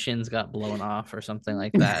shins got blown off or something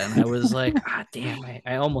like that, and I was like, damn,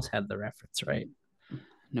 I almost had the reference right.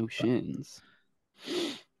 No shins.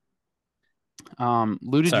 Lou,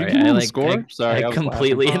 did Sorry, you give me the score? Sorry, I was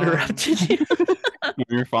completely laughing. interrupted you.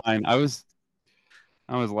 You're fine. I was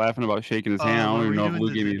laughing about shaking his hand. I don't Are even we know if doing Lou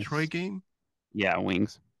the gave me Detroit game? Yeah,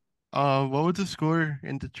 Wings. What was the score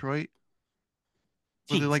in Detroit?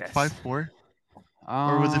 Was it like 5-4?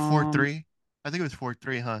 Or was it 4-3? I think it was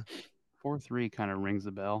 4-3, huh? 4-3 kind of rings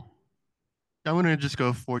the bell. I'm gonna just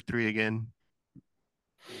go 4-3 again.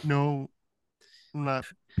 No, I'm not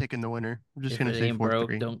picking the winner. I'm just If gonna it say ain't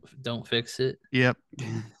broke, 4-3. don't fix it. Yep.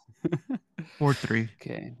 4-3.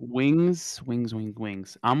 Okay. Wings.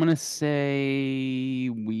 I'm gonna say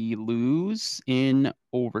we lose in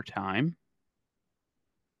overtime.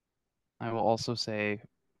 I will also say,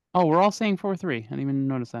 oh, we're all saying 4-3. I didn't even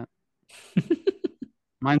notice that.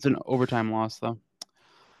 Mine's an overtime loss, though.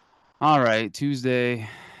 All right, Tuesday.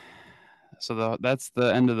 So that's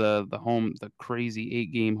the end of the crazy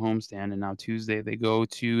 8-game homestand, and now Tuesday they go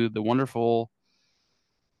to a wonderful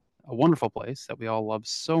place that we all love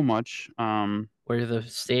so much. Where the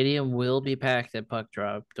stadium will be packed at puck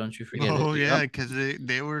drop. Don't you forget it. Oh yeah, because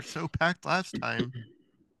they were so packed last time.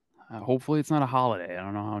 Hopefully it's not a holiday. I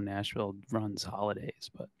don't know how Nashville runs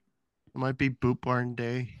holidays, but It might be Boot Barn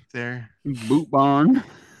Day there. Boot Barn.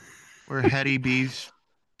 Or Hetty B's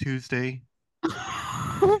Tuesday.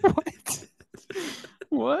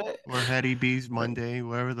 What? Or Hetty B's Monday,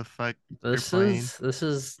 whatever the fuck This they're playing.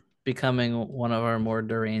 is becoming one of our more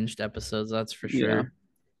deranged episodes, that's for sure. Yeah.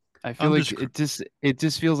 I feel like it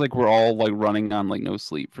just feels like we're all like running on like no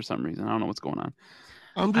sleep for some reason. I don't know what's going on.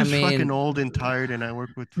 I'm just fucking old and tired, and I work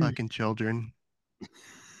with fucking children.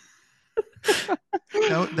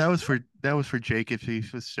 that was for Jake if he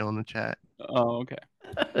was still in the chat. Oh, okay.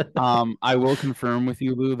 I will confirm with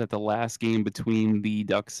you, Lou, that the last game between the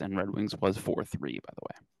Ducks and Red Wings was 4-3, by the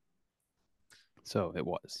way. So it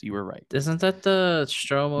was. You were right. Isn't that the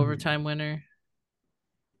Strome overtime winner?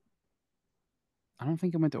 I don't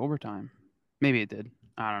think it went to overtime. Maybe it did.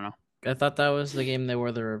 I don't know. I thought that was the game they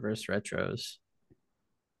wore the reverse retros.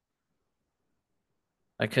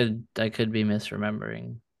 I could be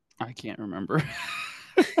misremembering. I can't remember.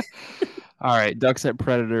 All right, Ducks at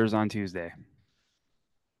Predators on Tuesday.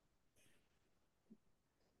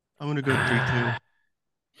 I'm gonna go 3-2.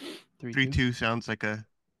 3-2. 3-2 sounds like a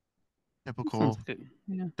typical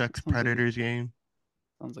Ducks Predators game.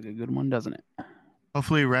 Sounds like a good one, doesn't it?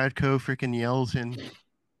 Hopefully Radko freaking yells in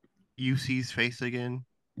UC's face again.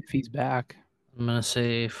 If he's back. I'm gonna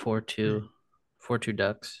say 4-2. 4-2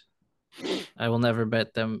 Ducks. I will never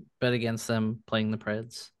bet against them playing the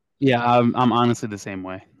Preds. Yeah, I'm honestly the same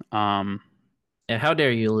way. Yeah, how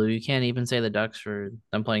dare you, Lou? You can't even say the Ducks for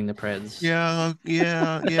them playing the Preds. Yeah,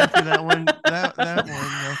 for that one. That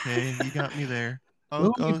one. Okay, you got me there.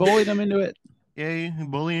 You bullied them into it. Yeah,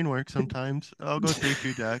 bullying works sometimes. I'll go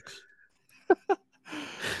 3-2 Ducks.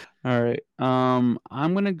 All right. I'm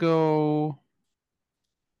gonna go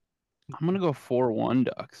 4-1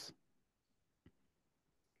 Ducks.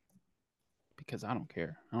 because I don't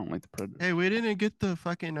care. I don't like the Predators. Hey, we didn't get the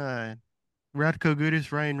fucking Radko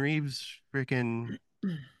Gudas Ryan Reeves freaking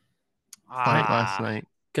fight last night.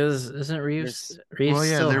 Because isn't Reeves There's- Well,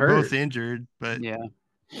 yeah, still they're hurt? both injured, but Yeah.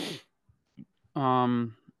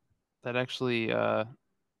 That actually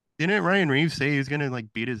didn't Ryan Reeves say he was gonna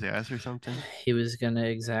like beat his ass or something? He was gonna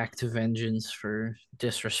exact vengeance for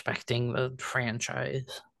disrespecting the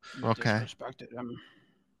franchise. Okay. disrespected him.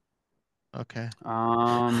 Okay.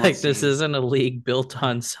 Like Let's this see. isn't a league built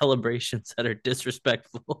on celebrations that are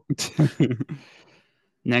disrespectful.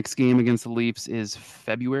 Next game against the Leafs is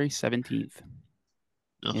February 17th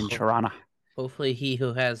in Ugh. Toronto. Hopefully, he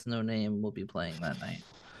who has no name will be playing that night.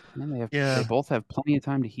 And they Yeah. both have plenty of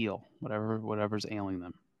time to heal, whatever's ailing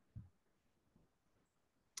them.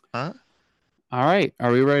 Huh? All right,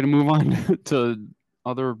 are we ready to move on to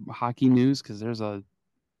other hockey news? Because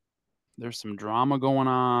there's some drama going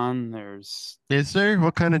on. Is there?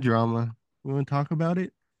 What kind of drama? You want to talk about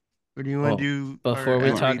it? Or do you want to do Before our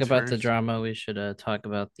we ad talk reads about the first? drama, we should talk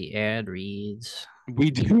about the ad reads.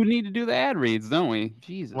 We do need to do the ad reads, don't we?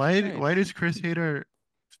 Jesus. Why Christ. does Chris hate our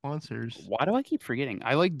sponsors? Why do I keep forgetting?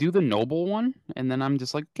 I do the Noble one, and then I'm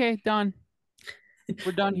just like, okay, done.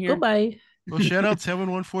 We're done here. Goodbye. Well, shout out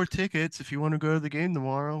 714 Tickets if you want to go to the game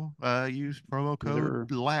tomorrow. Use promo Is there-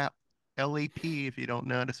 code LAP, LAP, if you don't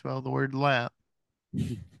know how to spell the word LAP.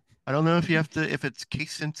 I don't know if if it's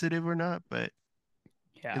case sensitive or not, but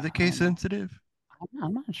Yeah, is it I case don't know. sensitive?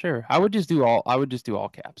 I'm not sure. I would just do all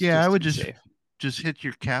caps. Yeah, I would to be just safe. just hit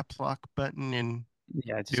your caps lock button and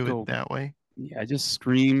Yeah, just do go it that way. Yeah, just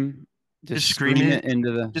scream. Just scream scream it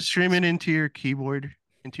into the. Just stream it into your keyboard,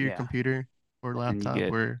 into your Yeah. computer or And laptop,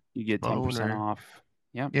 or you get phone 10% or- off.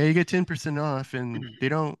 Yep. yeah, you get 10% off, and they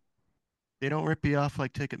don't rip you off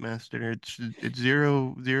like Ticketmaster. It's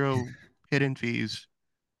zero hidden fees.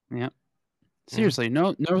 Yep. Seriously,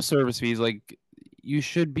 no service fees. Like you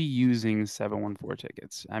should be using 714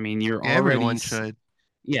 tickets. I mean, you're already Everyone should,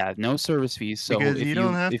 Yeah, no service fees. So because if you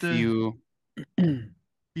don't have if to. you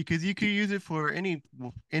Because you could use it for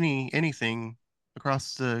anything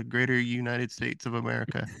across the greater United States of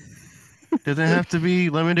America. Doesn't have to be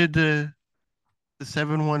limited to the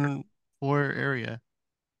 714 area.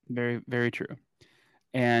 Very, very true.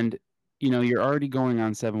 And you're already going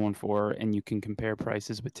on 714 and you can compare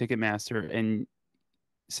prices with Ticketmaster, and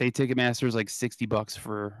say Ticketmaster is like $60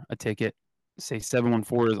 for a ticket. Say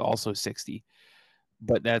 714 is also 60,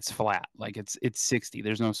 but that's flat. Like it's 60.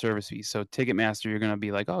 There's no service fee. So Ticketmaster, you're going to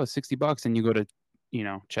be like, oh, it's $60, and you go to,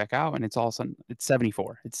 check out, and it's all of a sudden it's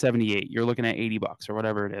 74, it's 78. You're looking at $80 or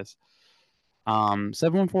whatever it is.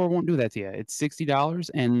 714 won't do that to you. It's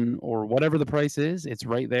 $60 or whatever the price is, it's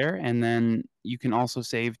right there. And then you can also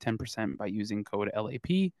save 10% by using code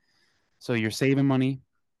LAP. So you're saving money.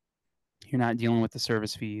 You're not dealing with the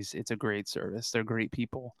service fees. It's a great service. They're great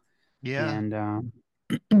people. Yeah. And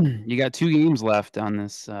you got 2 games left on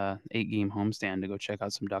this 8-game homestand to go check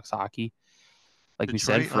out some Ducks hockey. Like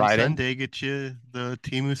Detroit we said, on Friday. Sunday, get you the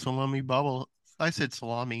Timu Salami bubble. I said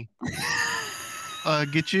salami.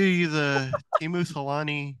 Get you the Timu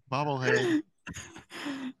Solani bobblehead.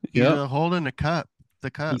 He's Yep. holding the cup.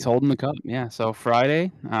 He's holding the cup. Yeah. So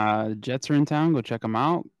Friday, Jets are in town. Go check them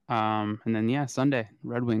out. And then Sunday,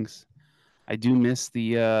 Red Wings. I do miss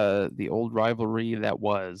the old rivalry that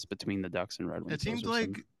was between the Ducks and Red Wings. It seems Those were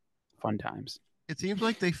some like fun times. It seems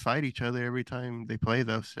like they fight each other every time they play,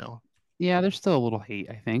 though. Still, Yeah, there's still a little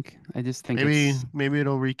hate. I think. I just think maybe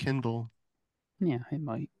it'll rekindle. Yeah, it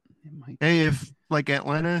might. It might. Hey, if like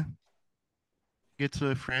Atlanta gets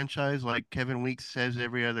a franchise like Kevin Weeks says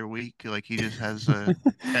every other week, like he just has a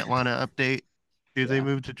Atlanta update, do they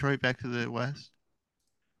move Detroit back to the West?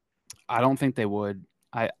 I don't think they would.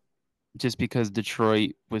 Just because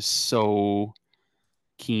Detroit was so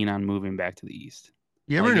keen on moving back to the East.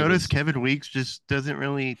 You ever notice Kevin Weeks just doesn't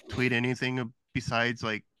really tweet anything besides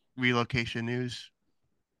like relocation news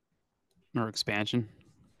or expansion?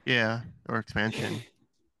 Yeah, or expansion.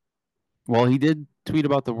 Well, he did tweet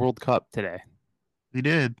about the World Cup today. He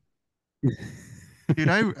did. Dude,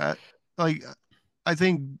 I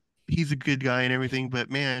think he's a good guy and everything, but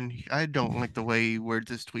man, I don't like the way he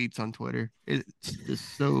words his tweets on Twitter. It's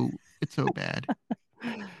just it's so bad.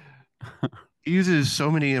 He uses so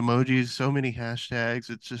many emojis, so many hashtags.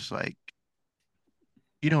 It's just like,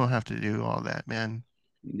 you don't have to do all that, man.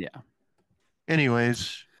 Yeah.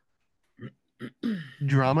 Anyways,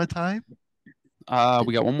 drama time.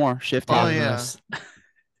 We got one more shift. Oh yeah,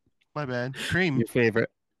 my bad. Cream, your favorite.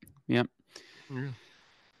 Yep. Yeah.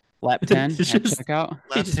 Lap 10 at checkout.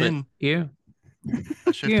 Lap 10. Yeah.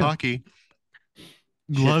 Shiftaki.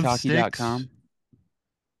 Glove sticks. Shiftaki.com.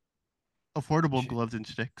 Affordable gloves and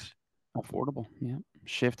sticks. Affordable. Yeah.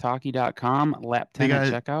 Shifthockey.com, lap They 10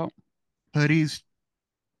 at got checkout. hoodies,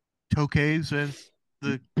 toques, as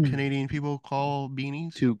the Canadian people call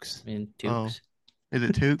beanies. Toques. In Oh, Tukes. is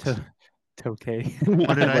it toques? Toque.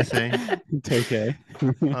 What did I like say? Toque.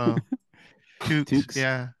 Oh, toques. Toques.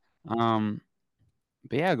 Yeah.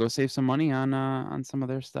 But yeah, go save some money on some of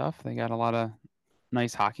their stuff. They got a lot of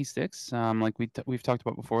nice hockey sticks. Like we've talked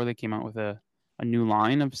about before, they came out with a new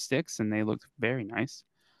line of sticks and they looked very nice.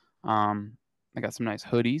 They got some nice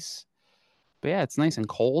hoodies. But yeah, it's nice and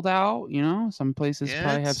cold out, you know. Some places Yeah,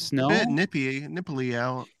 probably have it's a bit snow. nipply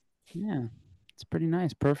out. Yeah. It's pretty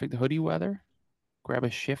nice. Perfect hoodie weather. Grab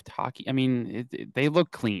a Shift hockey. I mean, they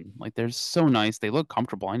look clean. Like they're so nice. They look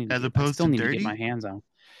comfortable. As I opposed still to need to get my dirty, hands on.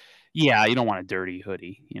 Yeah, you don't want a dirty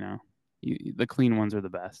hoodie, you know. The clean ones are the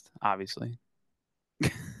best, obviously.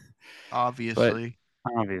 But obviously.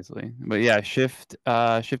 yeah,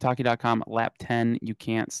 shifthockey.com lap 10, you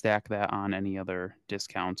can't stack that on any other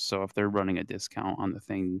discounts. So if they're running a discount on the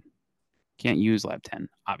thing, can't use lap 10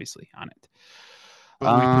 obviously on it.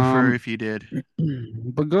 But we prefer if you did.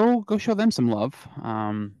 But go show them some love.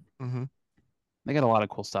 Hmm. They got a lot of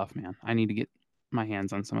cool stuff, man. I need to get my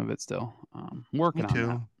hands on some of it still. Me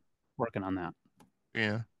too. Working on that.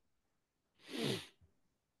 Yeah.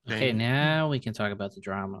 Okay, Same. now we can talk about the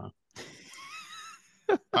drama.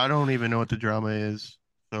 I don't even know what the drama is.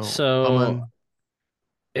 So, So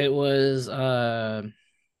it was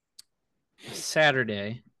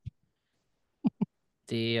Saturday.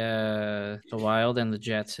 The Wild and the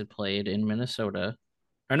Jets had played in Minnesota.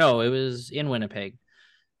 Or no, it was in Winnipeg.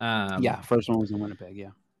 Yeah, first one was in Winnipeg, yeah.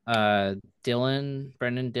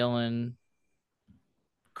 Brendan Dillon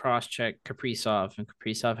cross-checked Kaprizov, and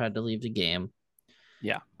Kaprizov had to leave the game.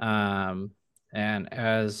 Yeah. And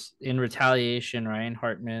as in retaliation, Ryan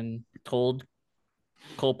Hartman told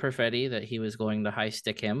Cole Perfetti that he was going to high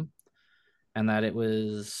stick him and that it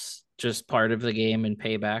was just part of the game and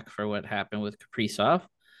payback for what happened with Kaprizov.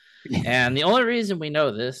 And the only reason we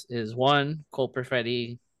know this is one, Cole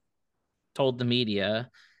Perfetti told the media,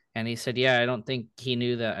 and he said, "Yeah, I don't think he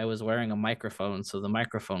knew that I was wearing a microphone, so the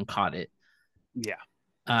microphone caught it." Yeah.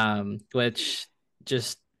 Which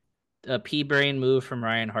just a pea brain move from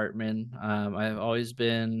Ryan Hartman. I've always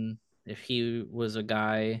been, if he was a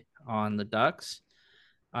guy on the Ducks,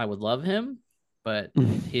 I would love him, but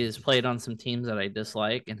he has played on some teams that I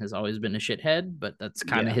dislike and has always been a shithead, but that's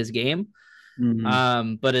kind of his game.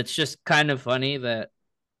 But it's just kind of funny that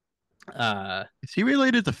is he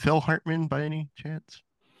related to Phil Hartman by any chance?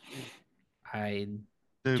 I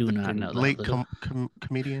The do not know late that.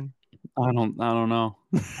 comedian. I don't know.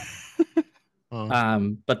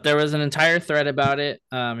 But there was an entire thread about it.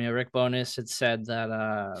 Rick Bowness had said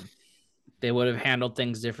that they would have handled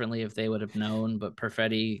things differently if they would have known, but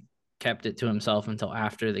Perfetti kept it to himself until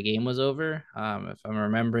after the game was over. If I'm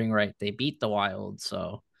remembering right, they beat the Wild,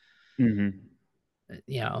 so they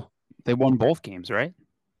won both games, right?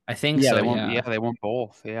 I think so. Yeah, they won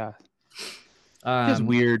both. Yeah, just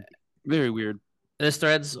weird, very weird. This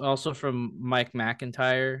thread's also from Mike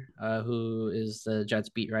McIntyre, who is the Jets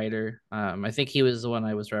beat writer. I think he was the one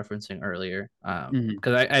I was referencing earlier,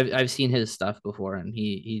 because I've seen his stuff before, and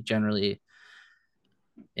he generally,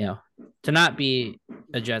 to not be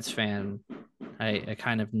a Jets fan, I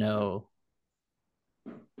kind of know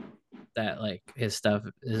that like his stuff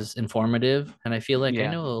is informative, and I feel like I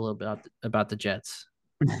know a little bit about the Jets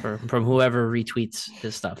from whoever retweets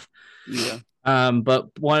his stuff. Yeah. But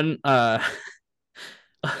one part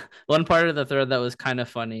of the thread that was kind of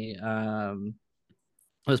funny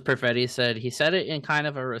was Perfetti said he said it in kind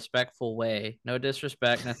of a respectful way. No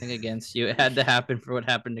disrespect, nothing against you. It had to happen for what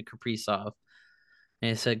happened to Kaprizov. And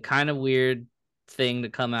he said, kind of weird thing to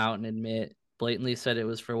come out and admit. Blatantly said it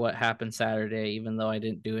was for what happened Saturday, even though I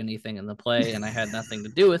didn't do anything in the play and I had nothing to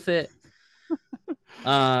do with it.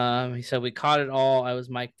 He said we caught it all. I was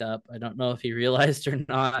mic'd up. I don't know if he realized or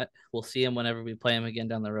not. We'll see him whenever we play him again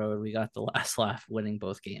down the road. We got the last laugh winning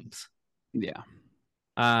both games. Yeah.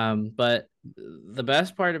 But the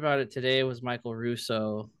best part about it today was Michael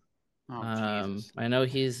Russo. I know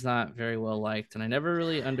he's not very well liked, and I never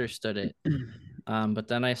really understood it. But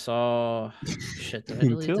then I saw shit. Did I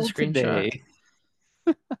delete the screenshot?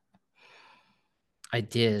 I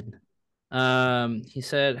did. He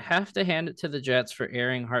said, have to hand it to the Jets for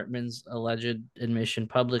airing Hartman's alleged admission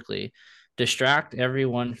publicly. Distracted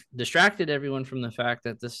everyone from the fact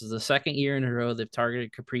that this is the second year in a row they've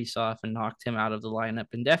targeted Kaprizov and knocked him out of the lineup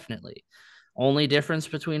indefinitely. Only difference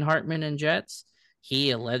between Hartman and Jets,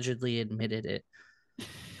 he allegedly admitted it.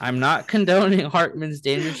 I'm not condoning Hartman's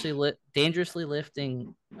dangerously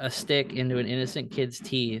lifting a stick into an innocent kid's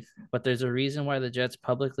teeth, but there's a reason why the Jets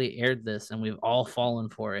publicly aired this, and we've all fallen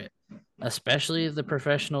for it, especially the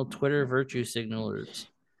professional Twitter virtue signalers.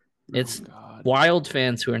 It's God. Wild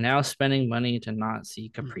fans who are now spending money to not see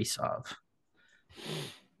Kaprizov.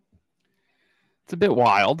 It's a bit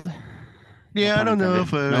wild. Yeah, I pun don't know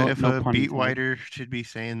intended. if No a pun beat intended. writer should be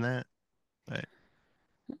saying that, but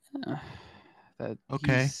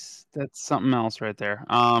okay, That's something else right there.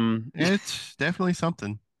 it's definitely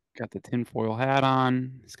something. Got the tinfoil hat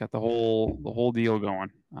on. He's got the whole deal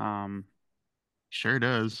going. Sure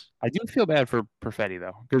does. I do feel bad for Perfetti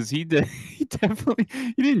though, because he definitely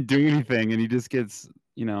he didn't do anything, and he just gets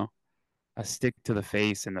a stick to the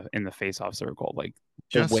face in the face-off circle. Like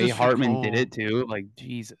the way Justice for Hartman Cole. did it too. Like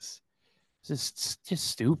Jesus, it's just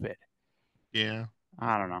stupid. Yeah.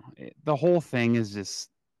 I don't know. The whole thing is just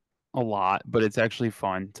a lot, but it's actually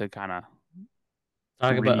fun to kind of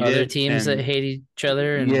Talk about read other it teams that and hate each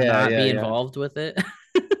other and yeah, not be yeah. involved with it.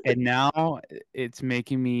 And now it's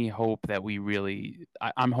making me hope that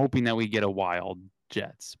I'm hoping that we get a Wild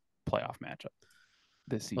Jets playoff matchup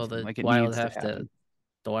this season. Well, the like it Wild needs to have happen.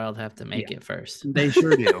 The Wild have to make it first. They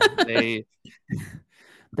sure do.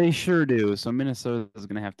 They sure do. So Minnesota's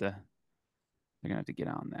gonna have to get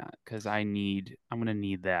on that because I'm gonna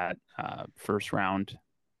need that first round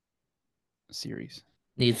series.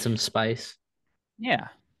 Need some spice. Yeah.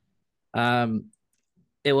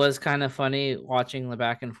 It was kind of funny watching the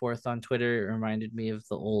back and forth on Twitter. It reminded me of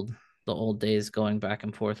the old days going back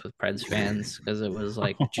and forth with Preds fans because it was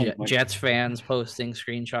like Jets fans posting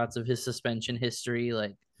screenshots of his suspension history.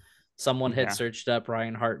 Like someone had searched up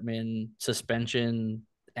Ryan Hartman suspension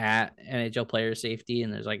at NHL player safety,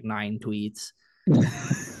 and there's like 9 tweets.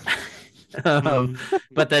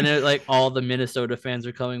 But then all the Minnesota fans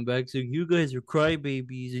are coming back saying you guys are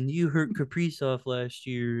crybabies and you hurt Kaprizov last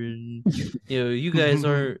year, and you guys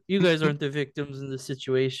aren't the victims in the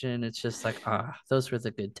situation. It's just like those were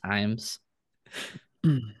the good times.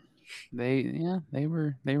 They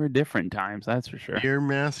were different times, that's for sure. Your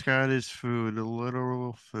mascot is food,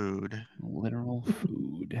 literal food. Literal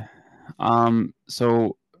food.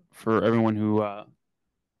 So for everyone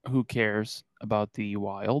who cares about the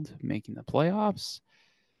Wild making the playoffs,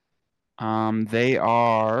 they're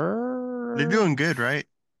doing good, right?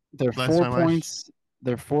 They're 4 points.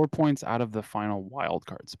 They're 4 points out of the final wild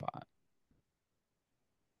card spot.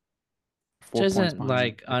 Which isn't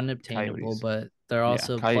like unobtainable, but they're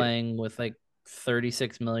also playing with like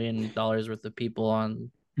 $36 million worth of people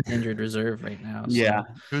on injured reserve right now. Yeah.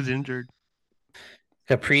 So. Who's injured?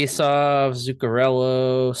 Kaprizov,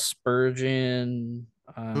 Zuccarello, Spurgeon.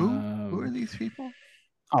 Who are these people?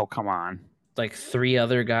 Oh, come on. Like 3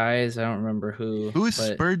 other guys. I don't remember who. Who is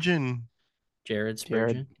Spurgeon? Jared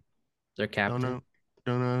Spurgeon. Their captain.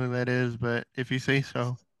 Don't know who that is, but if you say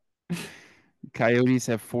so. Coyotes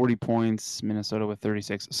have 40 points, Minnesota with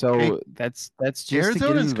 36. So that's just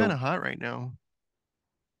Arizona's kind of hot right now.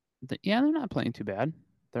 Yeah, they're not playing too bad.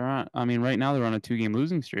 Right now they're on a 2-game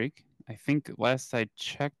losing streak. I think last I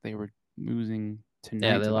checked they were losing tonight.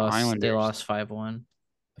 Yeah, they lost 5-1.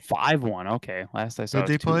 5-1. Okay. Last I saw Who'd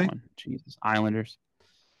they play? Jesus. Islanders.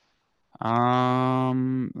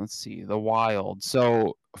 Let's see. The Wild.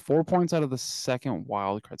 So 4 points out of the second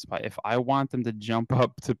wild card spot. If I want them to jump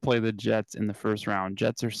up to play the Jets in the first round,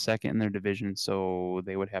 Jets are second in their division, so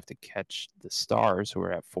they would have to catch the Stars, who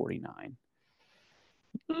are at 49.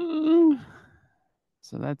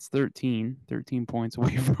 So that's 13 points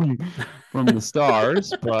away from the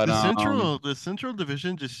Stars. But the Central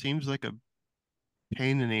Division just seems like a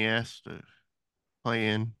pain in the ass to play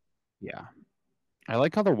in. Yeah. I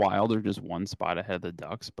like how the Wild are just 1 spot ahead of the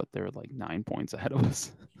Ducks, but they're like 9 points ahead of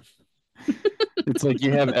us. It's like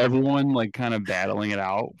you have everyone like kind of battling it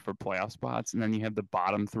out for playoff spots, and then you have the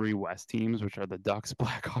bottom 3 West teams, which are the Ducks,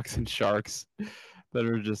 Blackhawks, and Sharks, that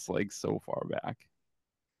are just like so far back.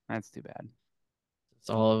 That's too bad. It's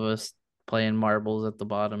all of us playing marbles at the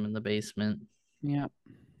bottom in the basement. Yep.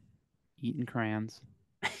 Eating crayons.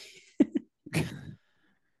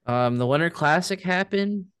 The Winter Classic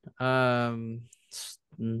happened.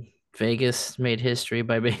 Vegas made history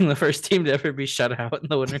by being the first team to ever be shut out in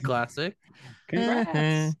the Winter Classic.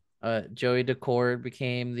 Congrats. Joey Decord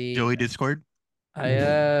became the Joey Discord.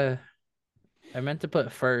 I meant to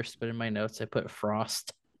put first, but in my notes I put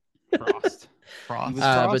Frost. Frost.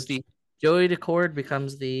 But Joey Decord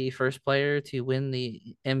becomes the first player to win the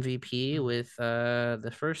MVP with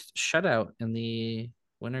the first shutout in the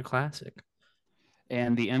Winter Classic.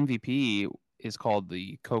 And the MVP is called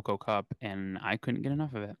the Coco Cup, and I couldn't get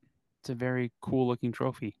enough of it. It's a very cool looking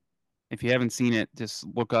trophy. If you haven't seen it, just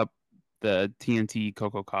look up the TNT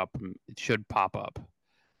Coco Cup. It should pop up.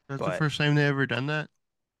 That's the But first time they ever done that.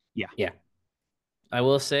 Yeah. I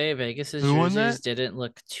will say Vegas's Who won jerseys that? didn't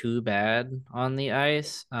look too bad on the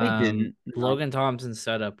ice. they didn't. No. Logan Thompson's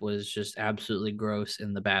setup was just absolutely gross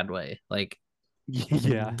in the bad way. Like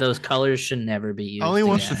Yeah. those colors should never be I used only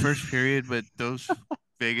watched the again. first period, but those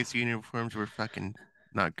Vegas uniforms were fucking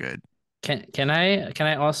not good. Can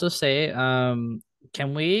I also say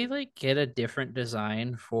can we like get a different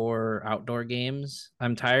design for outdoor games?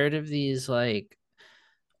 I'm tired of these like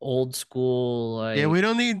old school Yeah, like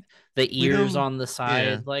the we ears don't on the yeah.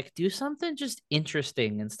 side. Like do something just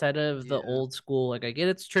interesting instead of the Yeah. old school. Like I get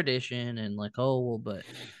it's tradition and like oh well, but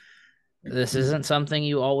this isn't something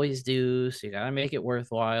you always do, so you gotta make it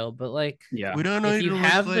worthwhile. But like Yeah. We don't if need you to look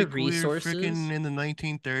have the like we're freaking resources, in the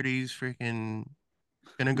 1930s, freaking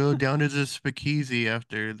gonna go down to the speakeasy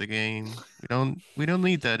after the game. We don't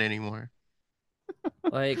need that anymore.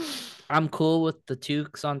 like I'm cool with the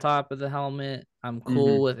toques on top of the helmet. I'm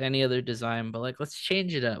cool with any other design, but like let's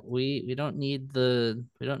change it up. We don't need the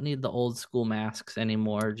old school masks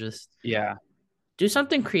anymore. Just Yeah. do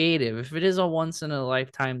something creative. If it is a once in a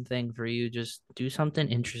lifetime thing for you, just do something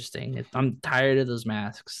interesting. I'm tired of those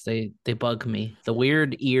masks. They bug me. The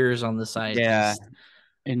weird ears on the side Yeah. just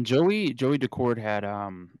And Joey Decord had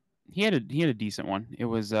he had a decent one. It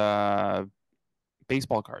was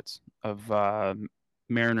baseball cards of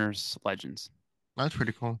Mariners legends. That's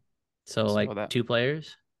pretty cool. so like So that 2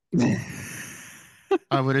 players.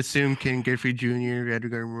 I would assume Ken Griffey Jr.,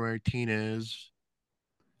 Edgar Martinez,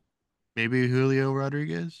 maybe Julio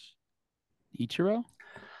Rodriguez. Ichiro?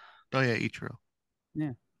 Oh yeah, Ichiro.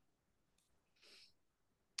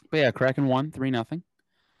 But yeah, Kraken won 3-0.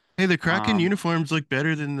 Hey, the Kraken Um, uniforms look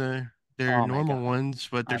better than their oh my normal god. ones,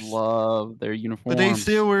 but I love their uniforms. they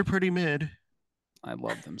still were pretty mid. I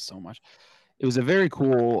love them so much. It was a very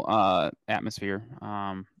cool atmosphere.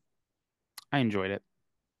 I enjoyed it.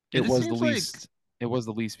 It It just was the seems like least it was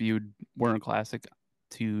the least viewed Warner Classic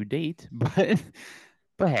to date, but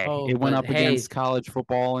hey, Oh, it went but up hey, against college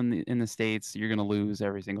football in the States. You're gonna lose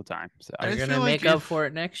every single time. So I they're just gonna feel like make up if for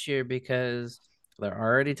it next year because they're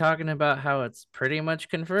already talking about how it's pretty much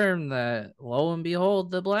confirmed that lo and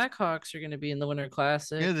behold, the Blackhawks are gonna be in the Winter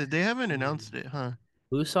Classic. they haven't announced it, huh?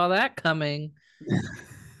 Who saw that coming?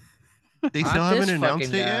 They still Not haven't this announced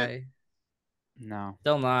fucking it yet. guy. no.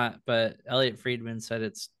 Still not, but Elliot Friedman said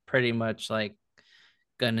it's pretty much like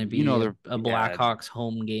gonna be They're a Blackhawks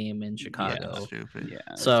home game in yeah, That's Chicago. stupid. yeah.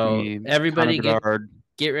 It's gonna So be Connor everybody Bedard.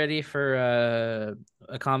 get ready for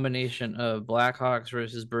a combination of Blackhawks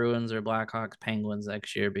versus Bruins or Blackhawks Penguins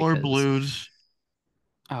next year Or because Blues.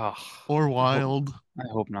 Oh, Or I hope, Wild. I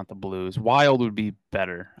hope not the Blues. Wild would be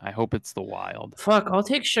better. I hope it's the Wild. fuck, I'll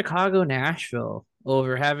take Chicago Nashville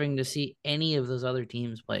over having to see any of those other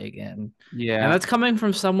teams play again. And Yeah. that's coming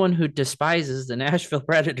from someone who despises the Nashville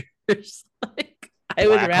Predators. Like I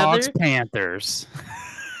would Blackhawks rather Panthers.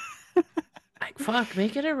 like fuck,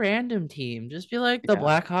 make it a random team. Just be like the Yeah.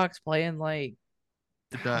 Blackhawks playing like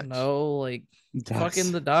The I don't Ducks. know, like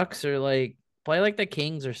fucking the Ducks or like play like the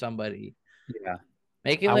Kings or somebody. Yeah.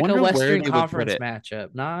 Make it I like a wonder where Western they would put Conference it.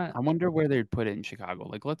 matchup, not I wonder where they'd put it in Chicago.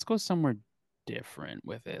 Like, let's go somewhere different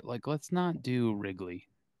with it. Like, let's not do Wrigley.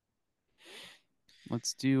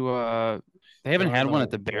 Let's do they haven't or had the one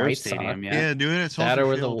at the Bears White Stadium Sox. yet. Yeah, do it at That Soldier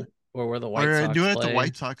Field. or where the White Or Sox do it at the play.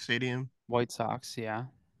 White Sox Stadium. White Sox, yeah.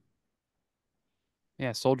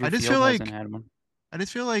 Yeah, Soldier I just Field feel hasn't like had one. I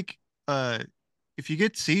just feel like uh if you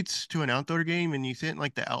get seats to an outdoor game and you sit in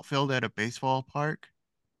like the outfield at a baseball park,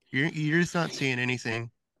 you're just not seeing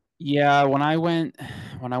anything. Yeah, when I went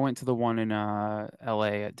to the one in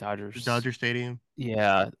LA at The Dodgers. Dodger Stadium.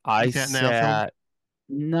 Yeah, I You sat in the outfield? sat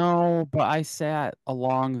no, but I sat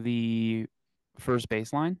along the first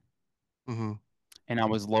baseline. Mm-hmm. And I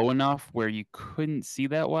was low enough where you couldn't see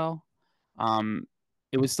that well.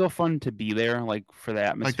 It was still fun to be there, like for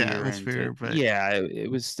the Like the atmosphere atmosphere, but yeah,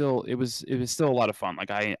 it was still a lot of fun.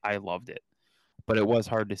 Like I loved it, but it was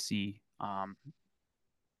hard to see.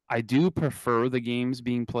 I do prefer the games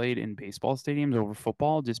being played in baseball stadiums over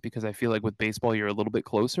football, just because I feel like with baseball you're a little bit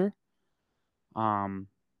closer.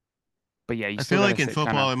 But yeah, you I still feel gotta like in sit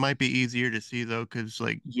football kinda, it might be easier to see though, because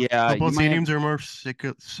like yeah, football you might have, stadiums are more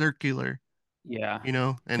circular, yeah,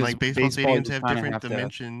 and because like baseball baseball stadiums you have kind of different have to.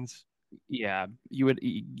 dimensions. Yeah,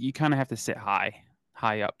 you kind of have to sit high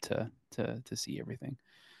up to see everything.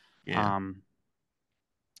 Yeah,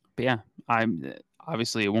 But yeah, I'm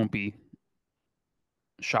obviously it won't be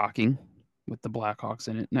shocking with the Blackhawks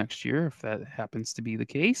in it next year if that happens to be the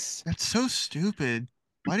case. that's so stupid.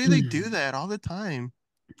 Why do they do that all the time?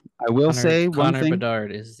 I will say one Connor thing.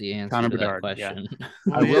 Bedard is the answer Connor to that Bedard, yeah. question.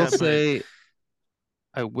 I will yeah, but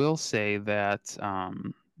say that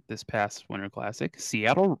this past Winter Classic,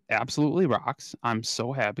 Seattle absolutely rocks. I'm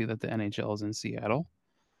so happy that the NHL is in Seattle.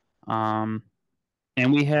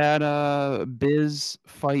 And we had Biz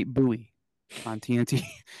fight Bowie on TNT.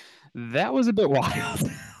 That was a bit wild.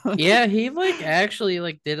 Yeah, he like actually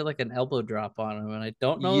like did like an elbow drop on him, and I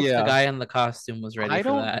don't know if the Yeah. guy in the costume was ready I for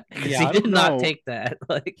don't that because yeah, he I did don't not know. take that.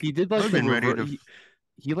 Like, He did I like would have the been ready revert. to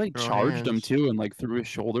He like throw charged him hands. too and like threw his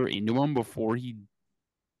shoulder into him before he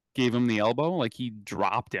gave him the elbow. Like he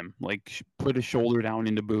dropped him, like put his shoulder down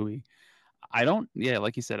into Bowie. Yeah,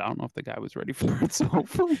 like you said, I don't know if the guy was ready for it. So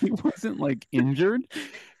hopefully he wasn't like injured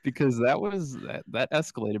because that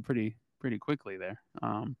escalated pretty quickly there.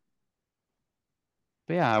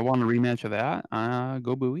 But yeah, I want a rematch of that.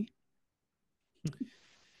 Go Bowie.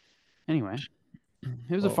 Anyway,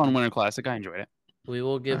 it was a well, fun Winter Classic. I enjoyed it. we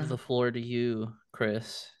will give the floor to you,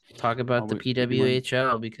 Chris. Talk about the We doing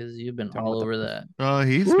PWHL because you've been talking all about over the that. Oh,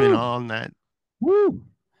 he's been woo on that. woo.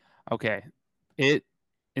 Okay,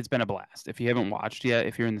 it's been a blast. If you haven't watched yet,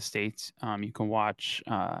 if you're in the States, you can watch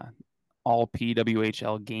all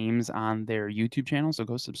PWHL games on their YouTube channel. So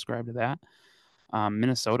go subscribe to that.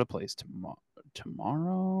 Minnesota plays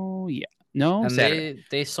tomorrow. Yeah, no, And Saturday.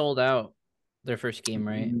 they sold out their first game,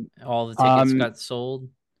 right? Mm, All the tickets Um, got sold.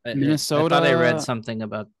 I thought I read Minnesota. something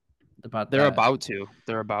about They're that. about to.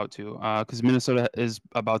 Because Minnesota is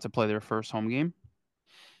about to play their first home game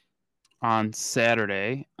on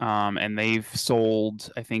Saturday. And they've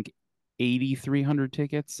sold, I think, 8,300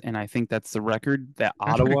 tickets, and I think that's the record that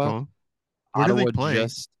That's pretty cool. Where do they Ottawa play?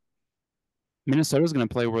 just. Minnesota's going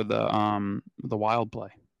to play where the Wild play.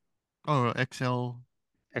 Oh, XL.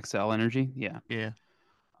 XL Energy, yeah. Yeah.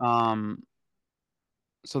 Um,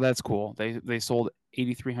 so that's cool. They sold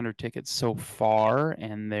 8,300 tickets so far,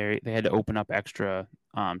 and they had to open up extra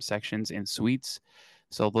sections and suites.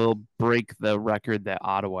 So they'll break the record that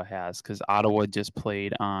Ottawa has because Ottawa just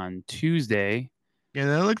played on Tuesday. Yeah,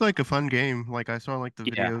 that looked like a fun game. Like I saw like the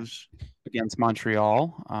Yeah, videos. against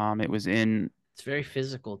Montreal. It was in It's very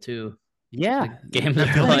physical too. yeah. The game That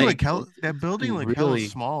they're building playing. like hell. That building like hell is Really,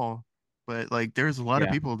 small, but like there's a lot of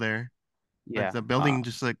yeah, people there. Like yeah, the building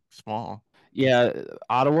just like small. yeah.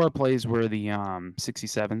 Ottawa plays where the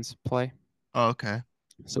 67s play, Oh, okay.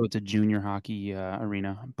 so it's a junior hockey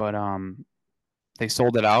arena. But they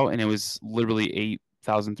sold it out, and it was literally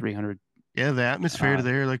 8,300. Yeah, the atmosphere Uh,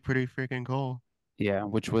 there like pretty freaking cool. yeah,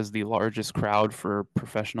 which was the largest crowd for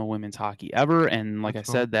professional women's hockey ever. And like I That's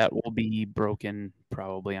cool. said, that will be broken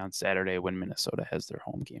probably on Saturday when Minnesota has their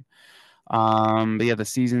home game. But yeah, the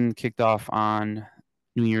season kicked off on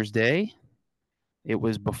New Year's Day. It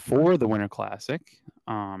was before the Winter Classic.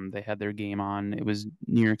 They had their game on. It was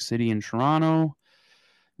New York City and Toronto.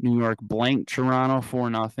 New York blanked Toronto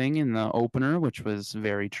 4-0 in the opener, which was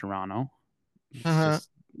very Toronto.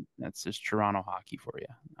 That's just Toronto hockey for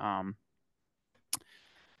you.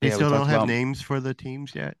 They Yeah, we still don't talked have about. names for the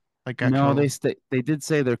teams yet. Like No, actual. they did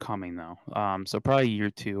say they're coming though. So probably year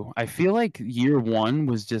 2. I feel like year 1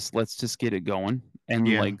 was just let's just get it going and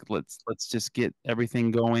Yeah. like let's just get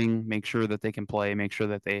everything going. Make sure that they can play. Make sure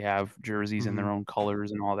that they have jerseys in their own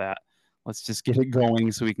colors and all that. Let's just get it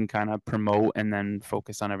going so we can kind of promote and then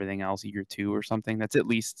focus on everything else year 2 or something. That's at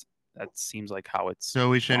least that seems like how it's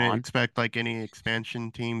So we shouldn't gone. expect like any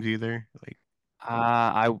expansion teams either. Like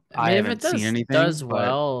I I mean, if it haven't seen anything, does but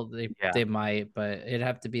well, yeah, they might, but it'd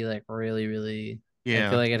have to be like really, really. I feel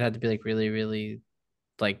yeah. like it had to be like really, really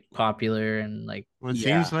like popular and like Well, it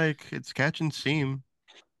yeah. seems like it's catching steam.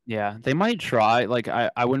 Yeah, they might try. Like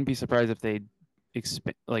I wouldn't be surprised if they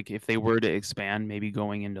like if they were to expand, maybe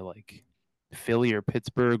going into like Philly or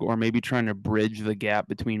Pittsburgh, or maybe trying to bridge the gap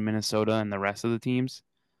between Minnesota and the rest of the teams.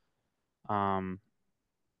 Um,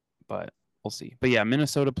 but we'll see. But yeah,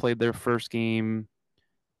 Minnesota played their first game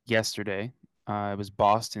yesterday. It was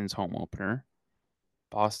Boston's home opener.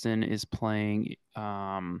 Boston is playing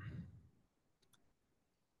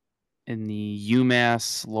in the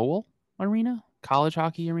UMass Lowell Arena, college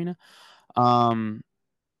hockey arena.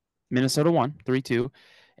 Minnesota won 3-2,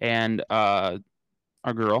 and our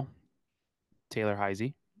girl Taylor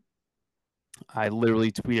Heisey, I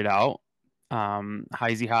literally tweeted out,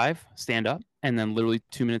 Heisey Hive, stand up, and then literally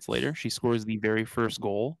 2 minutes later, she scores the very first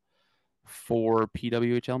goal for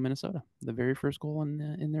PWHL Minnesota, the very first goal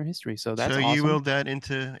in their history. So So that's you awesome. willed that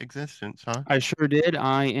into existence, huh? I sure did.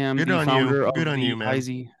 I am Good the on you. founder Good of on you, the man.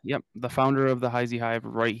 Heisey. Yep, the founder of the Heisey Hive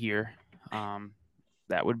right here.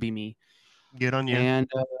 That would be me. Good on you. And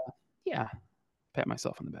yeah, pat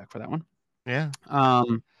myself on the back for that one. Yeah.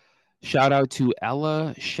 Shout out to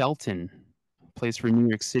Ella Shelton plays for New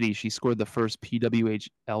York City. She scored the first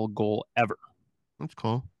PWHL goal ever. That's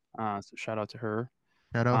cool. So shout out to her.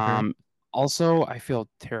 Shout out her. Also, I feel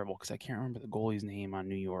terrible because I can't remember the goalie's name on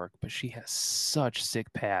New York, but she has such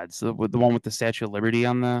sick pads. The one with the Statue of Liberty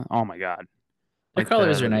on the. Oh my god. Their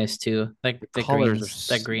colors are nice too. Like the colors greens.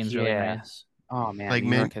 That green's really nice. Oh man, Like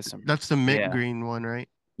New York mint. has some. That's the mint yeah. green one, right?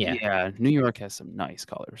 Yeah. New York has some nice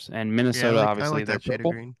colors, and Minnesota I obviously like they're that shade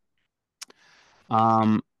purple. of green.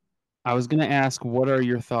 I was gonna ask, what are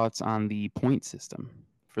your thoughts on the point system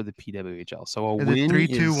for the PWHL? So Is it 3,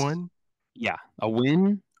 2, 1? Yeah,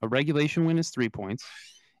 a regulation win is 3 points.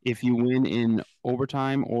 If you win in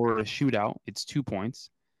overtime or a shootout, it's 2 points.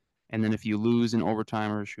 And then if you lose in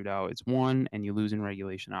overtime or a shootout, it's 1. And you lose in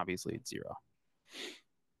regulation, obviously, it's 0.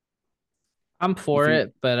 I'm for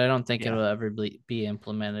it, but I don't think it'll ever be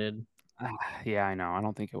implemented. Yeah, I know. I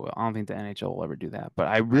don't think it will. I don't think the NHL will ever do that. But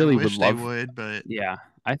I really wish would love. They would, but yeah,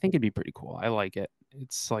 I think it'd be pretty cool. I like it.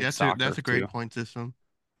 It's like soccer. That's a great too. point system.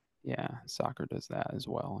 Yeah, soccer does that as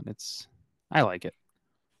well, and I like it.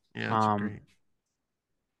 Yeah, it's great.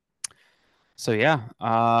 So yeah,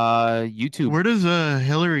 YouTube. Where does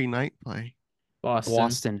Hillary Knight play?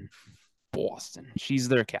 Boston. She's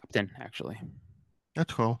their captain, actually.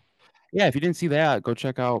 That's cool. Yeah, if you didn't see that, go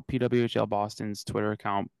check out PWHL Boston's Twitter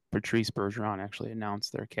account. Patrice Bergeron actually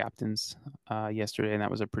announced their captains yesterday, and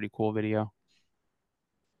that was a pretty cool video.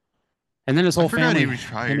 And then his whole family, him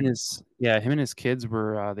and his kids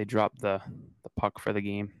were they dropped the puck for the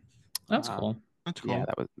game. That's cool. That's cool. Yeah,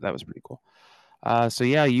 that was pretty cool. So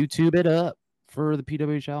yeah, YouTube it up for the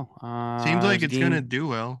PWHL. Seems like it's gonna do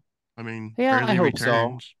well. I mean, yeah, I hope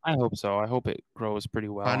returns. so. I hope so. I hope it grows pretty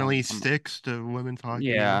well. Finally sticks to women's hockey.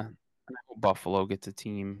 Yeah, and I hope Buffalo gets a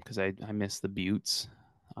team because I miss the Buttes.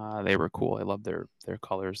 They were cool. I love their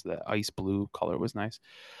colors. The ice blue color was nice.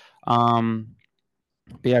 But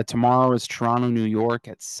yeah, tomorrow is Toronto, New York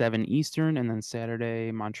at 7 Eastern, and then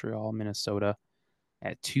Saturday, Montreal, Minnesota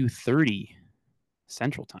at 2:30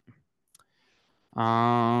 Central Time.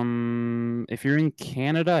 If you're in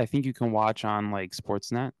Canada, I think you can watch on like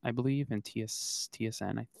Sportsnet, I believe, and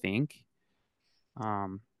TSN, I think.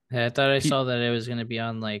 Yeah, I thought I saw that it was going to be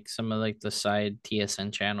on like some of like the side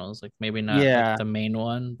TSN channels, like maybe not like the main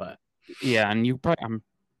one, but yeah, and you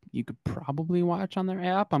could probably watch on their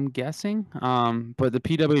app, I'm guessing. But the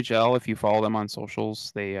PWHL, if you follow them on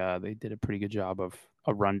socials, they did a pretty good job of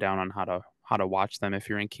a rundown on how to watch them if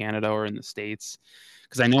you're in Canada or in the States.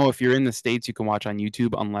 Because I know if you're in the States, you can watch on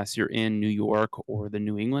YouTube unless you're in New York or the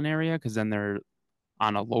New England area, because then they're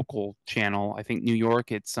on a local channel. I think New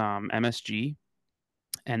York, it's MSG,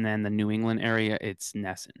 and then the New England area, it's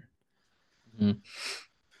Nesson. Mm-hmm.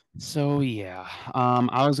 So yeah,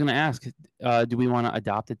 I was gonna ask, do we want to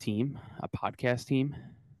adopt a podcast team?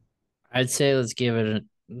 I'd say let's give it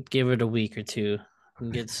a week or two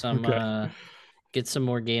and get some get some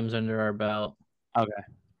more games under our belt. Okay,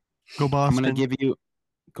 go Boston. I'm gonna give you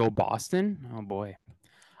go Boston. Oh boy,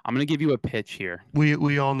 I'm gonna give you a pitch here.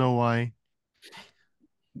 We all know why.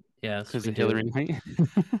 Yes, because of Hillary Knight.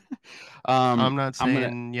 I'm not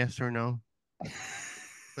saying yes or no,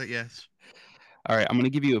 but yes. All right, I'm going to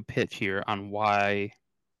give you a pitch here on why,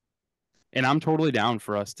 and I'm totally down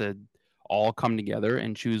for us to all come together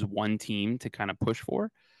and choose one team to kind of push for,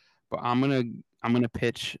 but I'm gonna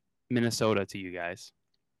pitch Minnesota to you guys.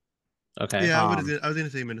 Okay. Yeah, I was gonna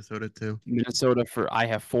say Minnesota too. Minnesota I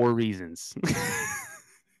have 4 reasons.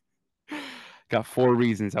 Got 4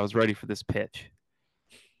 reasons. I was ready for this pitch.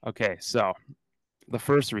 Okay, so the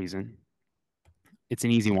first reason, it's an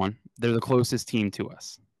easy one. They're the closest team to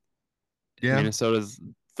us. Yeah. Minnesota's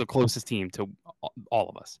the closest team to all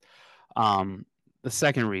of us. The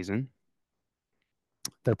second reason,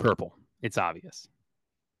 they're purple. It's obvious.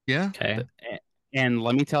 Yeah. Okay. And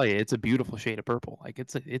let me tell you, it's a beautiful shade of purple. Like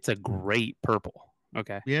it's a great purple.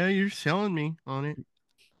 Okay. Yeah, you're selling me on it.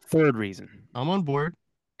 Third reason. I'm on board.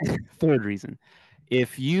 Third reason.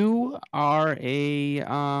 If you are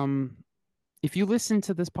if you listen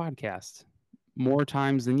to this podcast more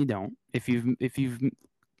times than you don't, if you've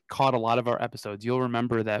caught a lot of our episodes, you'll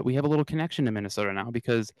remember that we have a little connection to Minnesota now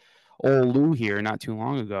because old Lou here not too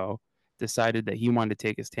long ago decided that he wanted to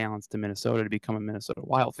take his talents to Minnesota to become a Minnesota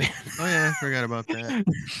Wild fan. Oh yeah, I forgot about that.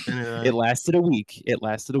 It lasted a week.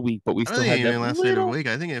 But we still had that. Lasted a week.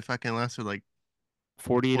 I think it fucking lasted like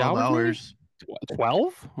 48 hours.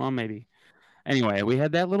 12? Well, maybe. Anyway, we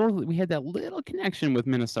had that little connection with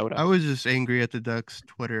Minnesota. I was just angry at the Ducks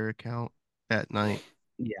Twitter account that night.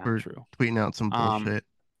 Yeah, for true. Tweeting out some bullshit.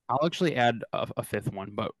 I'll actually add a fifth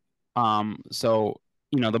one, but so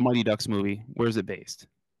the Mighty Ducks movie, where's it based?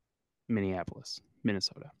 Minneapolis,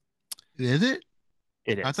 Minnesota. Is it?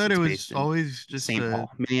 It is. I thought It's it was based in always just St. a.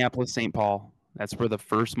 Paul, Minneapolis, St. Paul. That's where the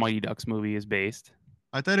first Mighty Ducks movie is based.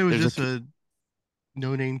 I thought it was There's a just a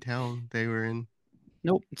no-name town they were in.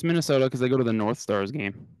 nope, it's Minnesota because they go to the North Stars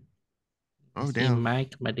game. Oh See damn.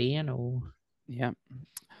 Mike Mediano. Yeah.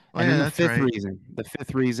 Oh And yeah, then that's right. the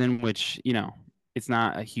fifth reason, which, you know, it's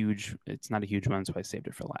not a huge one, so I saved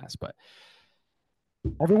it for last, but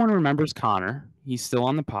everyone remembers Connor. He's still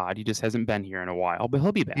on the pod. He just hasn't been here in a while, but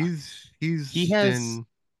he'll be back. He's He has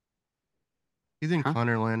he's in huh?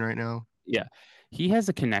 Connorland right now. Yeah. He has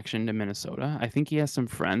a connection to Minnesota. I think he has some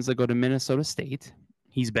friends that go to Minnesota State.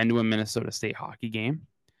 He's been to a Minnesota State hockey game.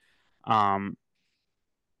 And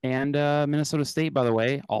Minnesota State, by the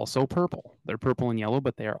way, also purple. They're purple and yellow,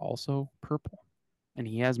 but they are also purple. And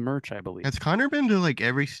he has merch, I believe. Has Connor been to like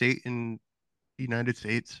every state in the United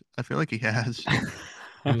States? I feel like he has. I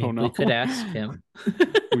don't mean, know. we could ask him.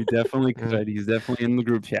 We definitely Yeah. could. He's definitely in the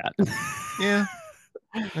group chat. Yeah,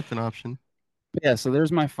 that's an option. But yeah, so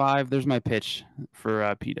there's my 5. There's my pitch for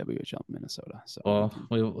PWHL Minnesota. So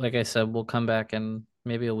Well, like I said, we'll come back in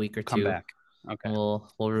maybe a week or come two. back. Okay. We'll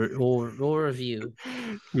review.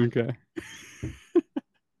 Okay.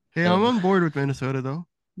 Hey, I'm on board with Minnesota though.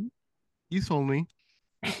 You sold me.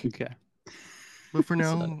 Okay. But for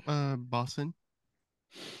So- now, Boston.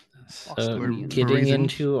 So For getting reasons.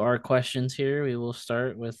 into our questions here, we will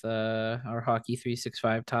start with our Hockey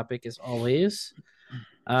 365 topic as always.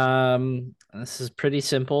 This is pretty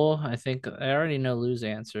simple. I think I already know Lou's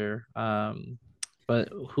answer. But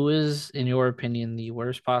who is, in your opinion, the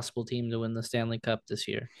worst possible team to win the Stanley Cup this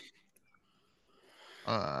year?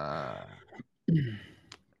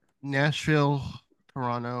 Nashville,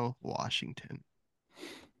 Toronto, Washington.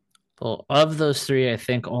 Well, of those three, I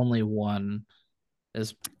think only one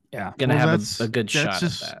is Yeah. gonna Well, have a good that's shot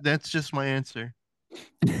just at that. that's just my answer.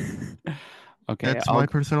 Okay. That's my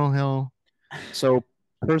personal hell. So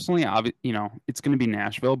personally, you know, it's going to be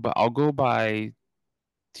Nashville, but I'll go by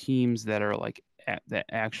teams that are like that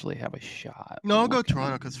actually have a shot. No, I'll go Looking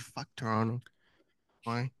Toronto at- because fuck Toronto.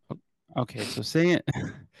 Why? Okay, so say it.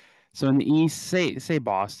 So in the East, say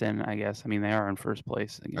Boston. I guess. I mean, they are in first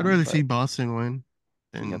place again. I'd rather but see Boston win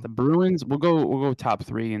you than got the Bruins. We'll go top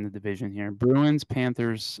 3 in the division here. Bruins,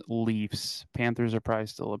 Panthers, Leafs. Panthers are probably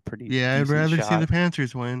still a pretty yeah. I'd decent rather see shot. the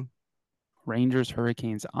Panthers win. Rangers,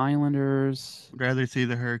 Hurricanes, Islanders, I'd rather see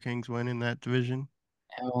the Hurricanes win in that division.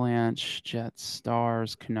 Avalanche, Jets,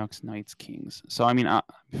 Stars, Canucks, Knights, Kings. So I mean,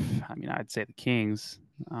 I'd say the Kings.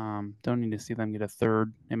 Don't need to see them get a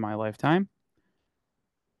third in my lifetime.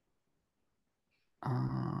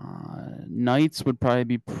 Knights would probably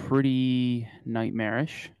be pretty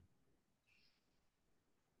nightmarish.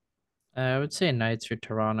 I would say Knights or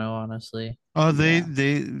Toronto, honestly. Oh, Yeah.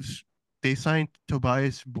 they signed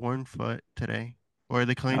Tobias Bornfoot today, or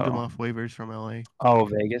they claimed him Oh. off waivers from LA. Oh,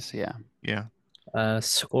 Vegas, yeah. Yeah,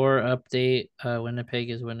 Score update. Winnipeg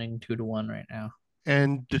is winning 2-1 right now.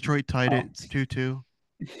 and Detroit tied Oh. it 2-2.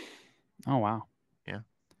 Oh wow. Yeah.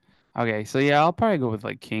 Okay, so yeah, I'll probably go with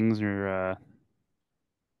like Kings or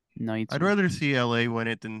Knights. I'd rather see LA win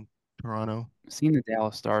it than Toronto. Seeing the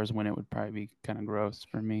Dallas Stars win it would probably be kind of gross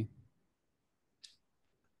for me.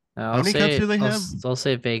 I'll many cups do they have? I'll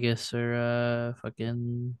say Vegas or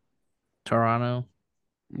fucking Toronto.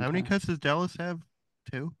 How many Okay. cups does Dallas have?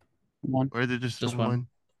 2? One. Or is it just Just the one. one?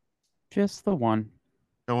 Just the one.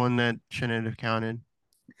 The one that shouldn't have counted.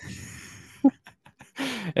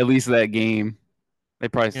 At least that game. They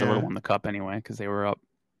probably still would Yeah. have won the cup anyway because they were up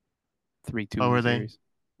 3-2 Oh, in were the they? series.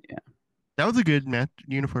 That was a good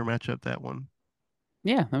uniform matchup, that one.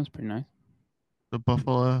 Yeah, that was pretty nice. The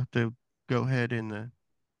Buffalo, the Go Ahead, and the...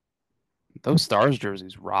 Those Stars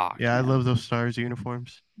jerseys rock. Yeah, I man. love those Stars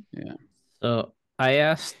uniforms. So I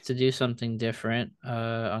asked to do something different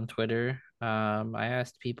on Twitter. I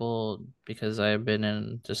asked people because I've been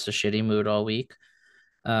in just a shitty mood all week.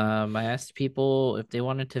 I asked people if they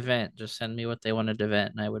wanted to vent, just send me what they wanted to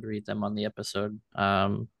vent, and I would read them on the episode.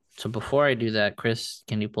 So before I do that, Chris,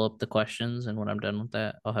 can you pull up the questions? And when I'm done with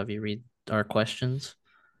that, I'll have you read our questions.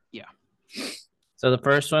 Yeah. So the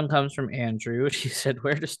first one comes from Andrew. He said,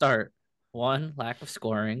 "Where to start? 1, lack of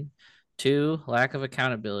scoring. 2, lack of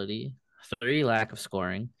accountability. 3, lack of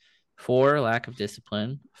scoring. 4, lack of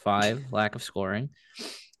discipline. 5, lack of scoring.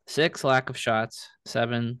 6, lack of shots.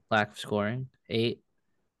 7, lack of scoring. 8,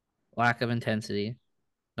 lack of intensity.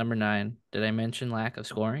 Number 9, did I mention lack of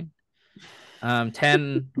scoring?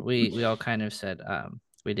 10, we all kind of said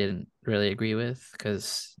we didn't really agree with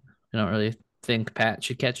because we don't really think Pat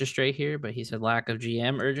should catch a straight here, but he said lack of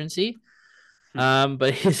GM urgency.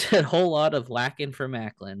 But he said whole lot of lacking for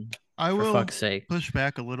Macklin. I For will fuck's sake. push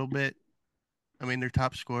back a little bit. I mean, their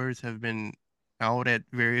top scorers have been out at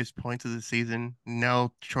various points of the season.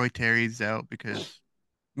 Now Troy Terry's out because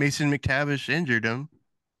Mason McTavish injured him.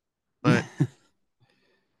 But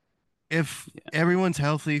if everyone's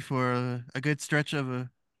healthy for a good stretch of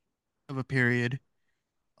a period,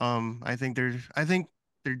 I think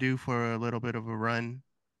they're due for a little bit of a run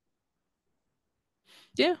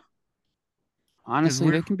Yeah. because Honestly,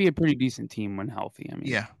 they can be a pretty decent team when healthy. I mean,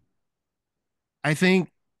 yeah. I think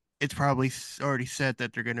it's probably already set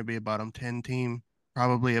that they're going to be a bottom 10 team,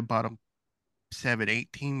 probably a bottom 7,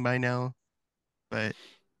 8 team by now. But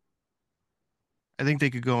I think they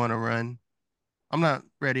could go on a run. I'm not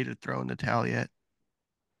ready to throw in the towel yet.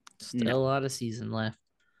 Still a lot of season left.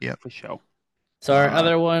 Yep. for sure. So our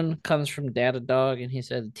other one comes from Data Dog, and he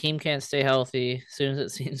said the team can't stay healthy. As soon as it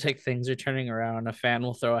seems like things are turning around, a fan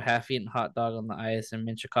will throw a half-eaten hot dog on the ice, and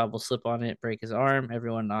Minchikov will slip on it, break his arm.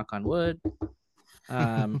 Everyone knock on wood.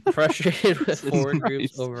 Frustrated with This is forward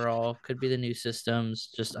groups nice. overall. Could be the new systems.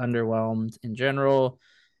 Just underwhelmed in general.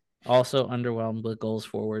 Also underwhelmed with goals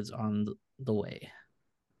forwards on the way.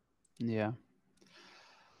 Yeah.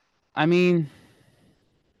 I mean,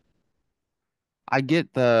 I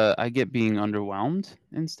get being underwhelmed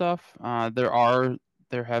and stuff.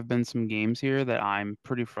 There have been some games here that I'm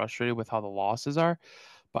pretty frustrated with how the losses are,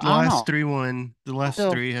 but The I don't last know. 3-1, the last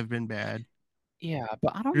Still, three have been bad. yeah,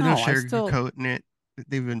 but I don't There's no know. sugarcoating it.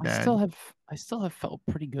 They've been bad. I still have felt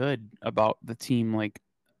pretty good about the team, like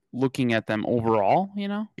looking at them overall.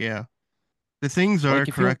 Yeah. The things are Like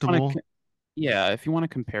if you want correctable. to, yeah, if you want to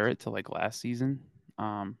compare it to like last season,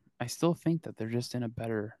 I still think that they're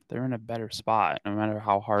in a better spot, no matter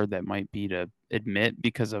how hard that might be to admit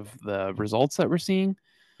because of the results that we're seeing.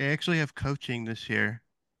 They actually have coaching this year.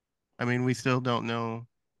 I mean, we still don't know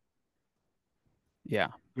Yeah,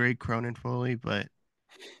 Greg Cronin fully, but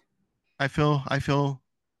I feel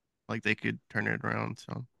like they could turn it around.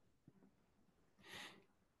 So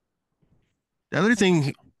the other I think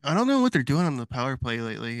so. thing, I don't know what they're doing on the power play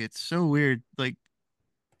lately. It's so weird. Like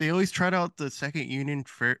they always tried out the second unit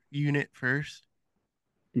first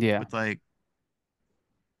Yeah, with like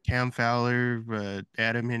Cam Fowler,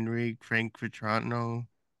 Adam Henrique, Frank Vitrano.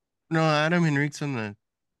 No, Adam Henrique's on the.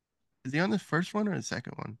 Is he on the first one or the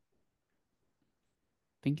second one?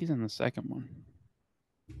 I think he's in the second one.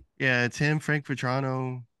 Yeah, it's him, Frank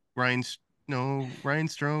Vitrano, Ryan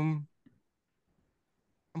Strom.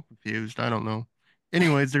 I'm confused. I don't know.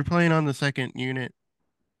 Anyways, they're playing on the second unit,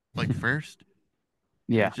 like first,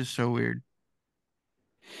 and Yeah, it's just so weird.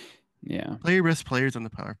 yeah, Play your best players on the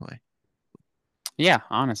power play. yeah.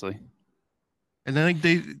 Honestly, And then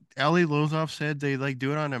like Ali Lozov said they like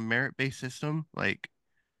do it on a merit-based system. Like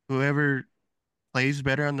whoever plays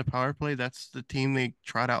better on the power play, that's the team they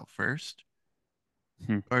trot out first,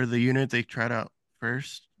 Hmm. or the unit they trot out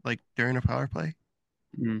first, like during a power play.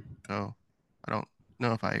 Mm. So I don't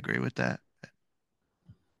know if I agree with that.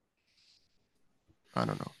 I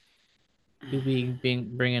don't know. You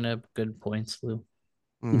being bringing up good points, Lou.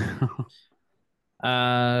 Mm.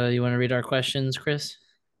 You want to read our questions, Chris?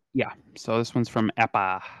 Yeah. So this one's from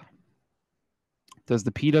Epa. Does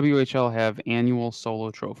the PWHL have annual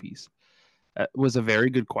solo trophies? Was a very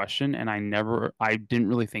good question, and I didn't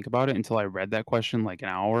really think about it until I read that question like an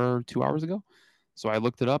hour or 2 hours ago. So I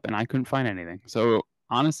looked it up, and I couldn't find anything. So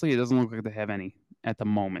honestly, it doesn't look like they have any at the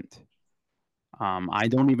moment. I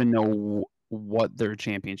don't even know what their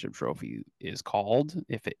championship trophy is called,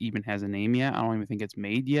 if it even has a name yet. I don't even think it's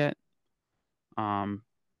made yet.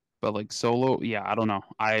 But like solo, yeah, I don't know.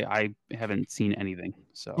 I haven't seen anything.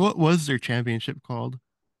 So What was their championship called?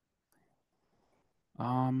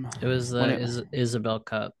 It was when the Isabel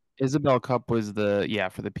Cup. Isabel Cup was for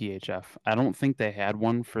the PHF. I don't think they had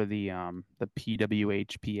one for the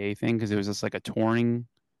PWHPA thing because it was just like a touring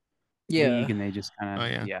league, Yeah. and they just kind Oh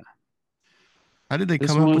of yeah. yeah. How did they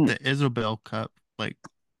This come up with one, the Isabel Cup? Like,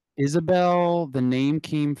 Isabel, the name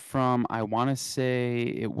came from, I want to say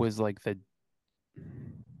it was like the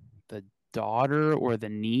daughter or the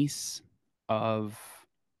niece of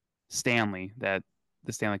Stanley that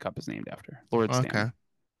the Stanley Cup is named after, Lord okay, Stanley.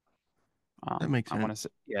 that makes I want to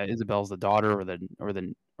sense. say, yeah, Isabel's the daughter or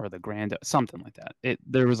the grand, something like that.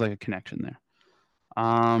 There was like a connection there.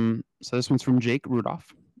 So this one's from Jake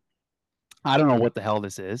Rudolph. I don't know what the hell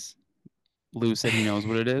this is. Lou said he knows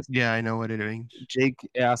what it is. Yeah, I know what it means. Jake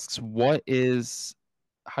asks, "What is?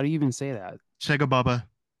 How do you even say that? SEGABABA.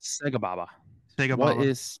 SEGABABA. What SEGABABA.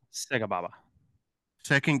 is SEGABABA?"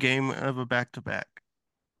 Second game of a back-to-back.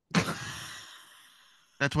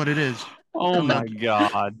 That's what it is. Oh I'm my not.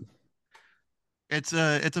 god! It's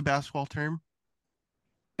a basketball term.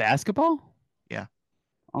 Basketball? Yeah.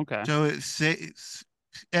 Okay. So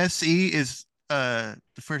SE is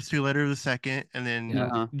the first two letters of the second, and then Yeah.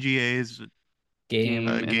 Uh-huh. GA is Game Game.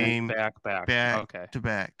 and game then back. back Okay. to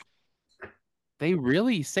back. They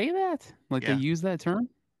really say that? Like they Yeah. use that term?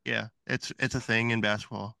 Yeah, it's a thing in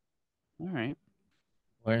basketball. All right.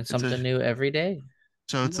 Learn It's something new every day.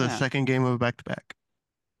 So it's the Yeah. second game of back to back.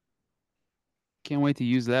 Can't wait to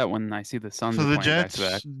use that when I see the Suns So are the playing back to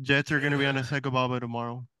back. Jets are going to be on a SEGABABA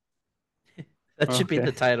tomorrow. That should be Okay.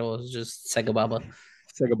 the title. It's just SEGABABA.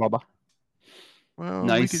 SEGABABA. Well, we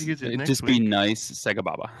could Nice. use it next Just week. be nice,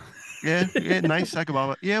 SEGABABA. Yeah, nice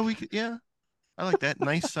SEGABABA. Yeah, we could. Yeah, I like that.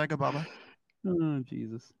 Nice SEGABABA. Oh,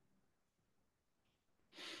 Jesus.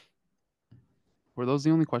 Were those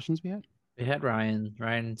the only questions we had? We had Ryan.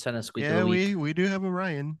 Ryan sent us squeak of Yeah, the week. we do have a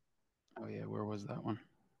Ryan. Oh, yeah. Where was that one?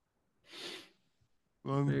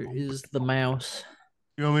 Where is the mouse?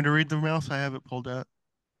 You want me to read the mouse? I have it pulled up.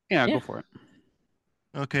 Yeah, Yeah. go for it.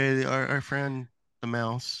 Okay, our friend the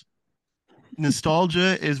mouse.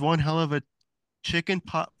 Nostalgia is one hell of a chicken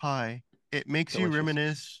pot pie. It makes you Delicious.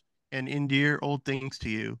 reminisce and endear old things to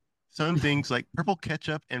you. Some things like purple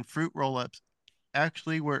ketchup and fruit roll-ups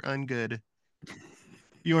actually were ungood.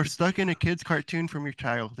 You are stuck in a kid's cartoon from your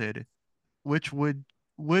childhood. Which would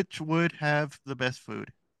have the best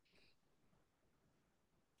food?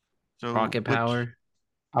 So Rocket Power.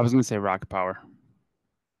 I was going to say Rocket Power.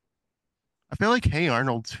 I feel like Hey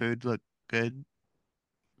Arnold's food looked good.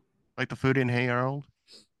 Like the food in Hey Arnold.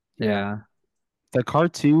 Yeah. The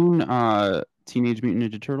cartoon, Teenage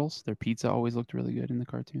Mutant Ninja Turtles, their pizza always looked really good in the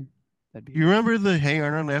cartoon. That'd be You remember the Hey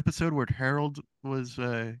Arnold episode where Harold was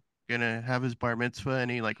gonna have his bar mitzvah and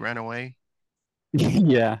he like ran away?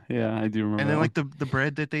 yeah, I do remember. And then that like the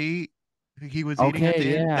bread that they eat, he was eating at Okay,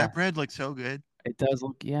 the end. yeah. That bread looked so good. It does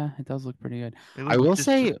look, it does look pretty good. It I looked will just-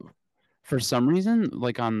 say, for some reason,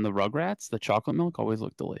 like on the Rugrats, the chocolate milk always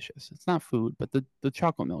looked delicious. It's not food, but the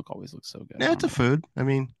chocolate milk always looks so good. yeah, it's a food. I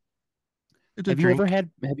mean, it's a Have you drink. have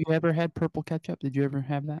you ever had purple ketchup? Did you ever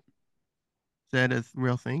have that? Is that a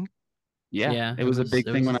real thing? Yeah, Yeah, it was a big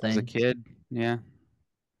it thing was when a I was a thing. kid. Yeah,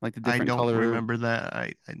 like the I different don't color. remember that.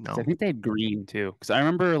 I 'Cause know. I think they had green too. Because I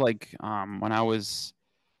remember like when I was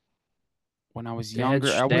younger,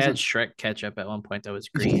 I They had wasn't. Shrek ketchup at one point that was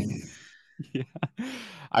green. yeah,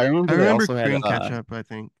 I remember. I They remember also had green ketchup. I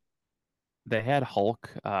think. they had Hulk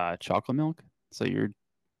chocolate milk, so your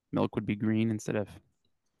milk would be green instead of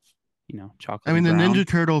chocolate. I mean, the brown. Ninja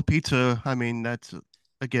Turtle pizza. I mean, that's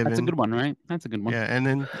a given. That's a good one, right? That's a good one. Yeah, and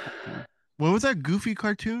then what was that Goofy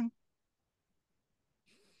cartoon?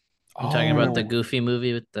 You talking about the Oh, Goofy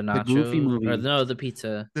movie with the nacho? Goofy movie. Or no, the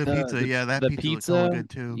pizza. The pizza. Yeah, that the pizza looked hella good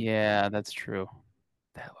too. Yeah, that's true.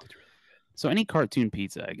 That looked really good. So any cartoon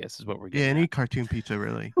pizza, I guess, is what we're Yeah, getting. any cartoon pizza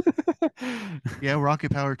really. Yeah,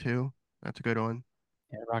 Rocket Power too. That's a good one.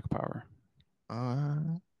 Yeah, Rock Power.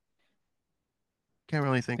 Can't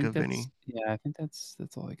really think of any. Yeah, I think that's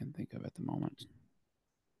all I can think of at the moment.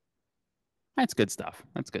 That's good stuff.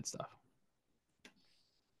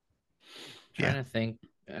 Trying to think.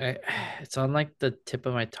 It's on like the tip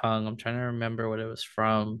of my tongue. I'm trying to remember what it was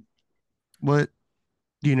from. What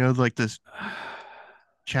do you know? Like this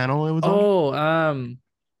channel it was on? Oh,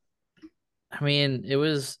 I mean, it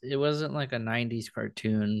wasn't like a 90s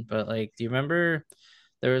cartoon, but like, do you remember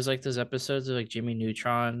there was like those episodes of like Jimmy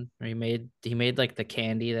Neutron where he made like the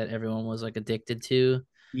candy that everyone was like addicted to,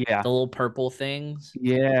 Yeah. the little purple things.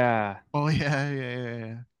 Yeah. Oh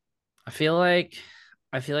yeah. I feel like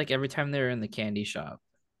every time they were in the candy shop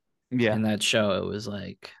Yeah. in that show, it was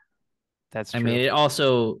like, That's I true. mean, it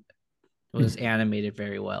also was animated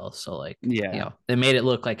very well. So like, Yeah. they made it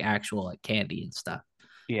look like actual like candy and stuff.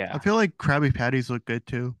 Yeah. I feel like Krabby Patties look good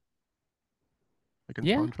too. Like in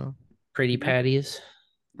Yeah. SpongeBob. Pretty patties.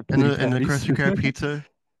 And the Krusty Krab pizza.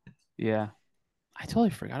 Yeah. I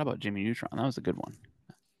totally forgot about Jimmy Neutron. That was a good one.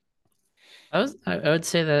 I would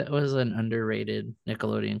say that was an underrated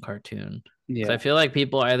Nickelodeon cartoon. Yeah. So I feel like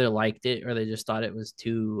people either liked it or they just thought it was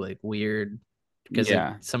too like weird because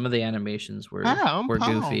some of the animations were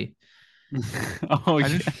goofy. Oh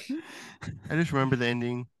yeah. I just remember the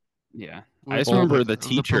ending. Yeah. I just remember the The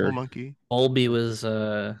teacher. purple monkey. Bolby was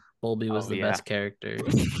the best character.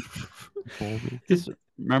 Just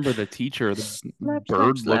remember the teacher, the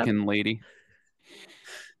bird-looking lady.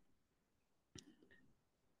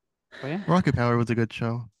 Oh yeah. Rocket Power was a good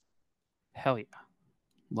show. Hell yeah.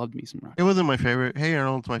 Loved me some Rocket. It wasn't my favorite. Hey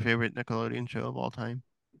Arnold's my favorite Nickelodeon show of all time.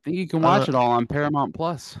 I think you can watch it all on Paramount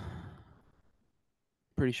Plus.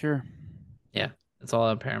 Pretty sure. Yeah, it's all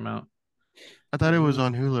on Paramount. I thought it was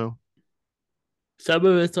on Hulu. Some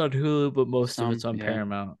of it's on Hulu, but most of it's on yeah.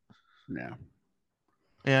 Paramount. Yeah.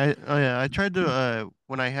 Yeah, I tried to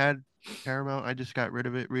when I had Paramount. I just got rid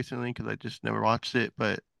of it recently because I just never watched it.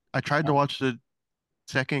 But I tried to watch the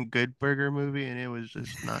second Good Burger movie, and it was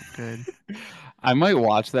just not good. I might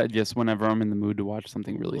watch that just whenever I'm in the mood to watch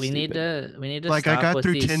something really we need stupid. to we need to Like I stop got with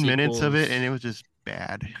through these 10 minutes of it, sequels. and it was just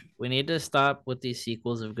bad. We need to stop with these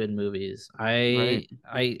sequels of good movies. Right.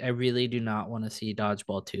 I really do not want to see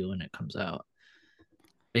Dodgeball 2 when it comes out Are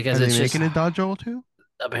because they it's just making a Dodgeball too?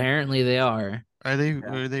 apparently they are. Are they?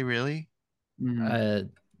 Yeah. Are they really? Mhm.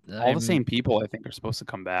 Uh, All the same I'm people, I think, are supposed to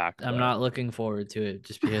come back. I'm But not looking forward to it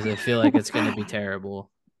just because I feel like it's gonna be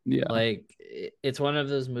terrible. yeah, Like it's one of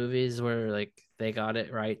those movies where like they got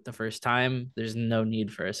it right the first time. There's no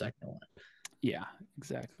need for a second one. yeah,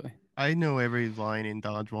 exactly. I know every line in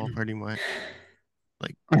Dodgeball pretty much.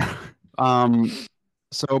 Like,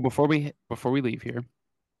 So before we leave here,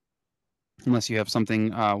 unless you have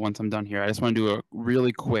something, once I'm done here, I just want to do a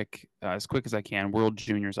really quick, as quick as I can, World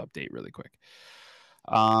Juniors update, really quick.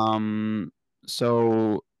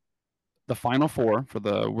 So the final four for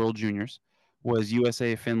the World Juniors was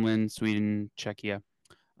USA, Finland, Sweden, Czechia.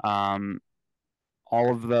 Um,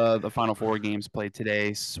 all of the final four games played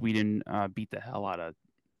today. Sweden beat the hell out of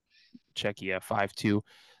Czechia 5-2.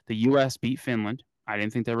 The US beat Finland. I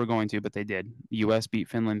didn't think they were going to, but they did. The US beat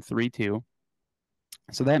Finland 3-2.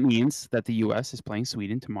 So that means that the US is playing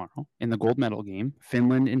Sweden tomorrow in the gold medal game.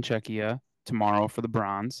 Finland and Czechia tomorrow for the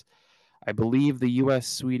bronze. I believe the US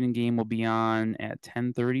Sweden game will be on at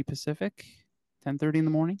 10:30 Pacific, 10:30 in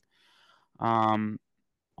the morning.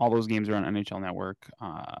 All those games are on NHL Network.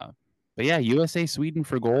 But yeah, USA Sweden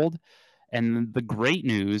for gold. And the great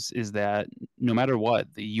news is that no matter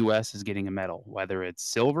what, the US is getting a medal, whether it's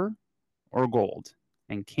silver or gold.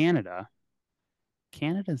 And Canada's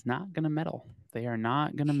not going to medal. They are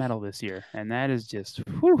not going to medal this year. And that is just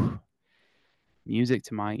music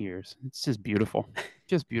to my ears. It's just beautiful.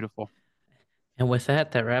 Just beautiful. And with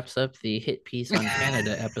that, that wraps up the hit piece on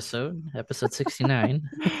Canada episode 69.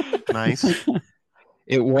 nice.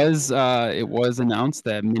 It was announced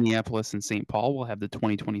that Minneapolis and St. Paul will have the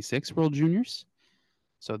 2026 World Juniors.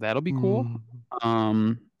 So that'll be cool.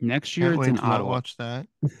 Next year Can't it's wait in to not Ottawa. watch that.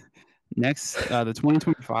 Next, the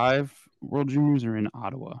 2025 World Juniors are in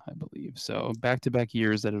Ottawa, I believe. So back-to-back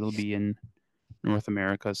years that it'll be in North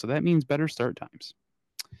America. So that means better start times.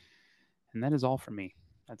 And that is all for me.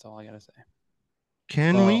 That's all I gotta say.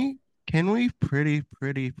 Can we pretty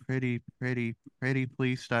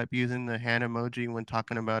please stop using the hand emoji when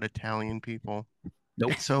talking about Italian people?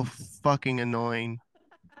 Nope. It's so fucking annoying.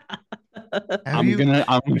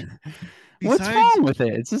 What's wrong with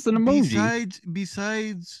it? It's just an emoji.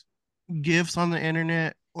 Besides GIFs on the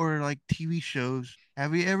internet or like TV shows,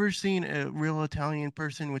 have you ever seen a real Italian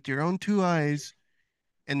person with your own two eyes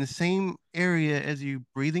in the same area as you,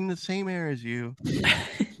 breathing the same air as you?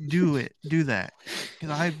 Do that.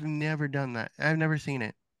 Because I've never done that. I've never seen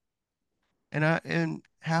it. And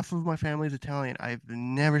half of my family's Italian. I've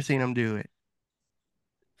never seen them do it.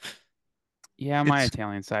 Yeah, my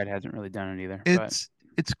Italian side hasn't really done it either.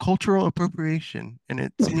 It's cultural appropriation, and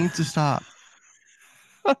it needs to stop.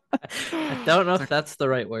 I don't know if that's the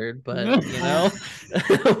right word, but we'll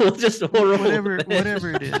roll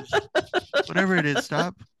whatever it is. Whatever it is,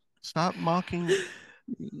 stop mocking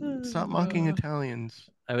Italians.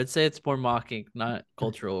 I would say it's more mocking, not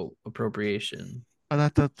cultural appropriation. I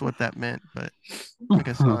thought that's what that meant, but I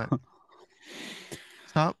guess not.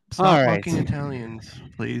 Stop mocking Italians,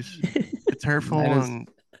 please. It's hurtful and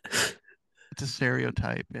it's a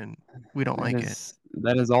stereotype, and we don't like it.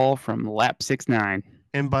 That is all from Lap 69.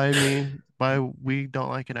 And by we don't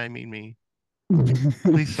like it, I mean me.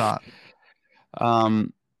 Please stop.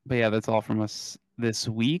 But yeah, that's all from us this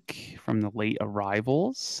week from the late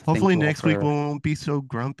arrivals. Hopefully next week we won't be so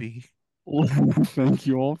grumpy. Thank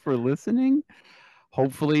you all for listening.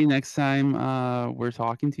 Hopefully next time we're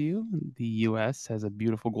talking to you, the U.S. has a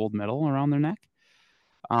beautiful gold medal around their neck.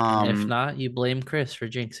 If not, you blame Chris for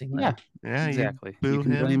jinxing them. Yeah, exactly. You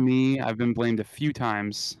can blame me. I've been blamed a few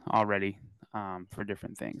times already for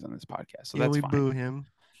different things on this podcast, so that's fine. Boo him.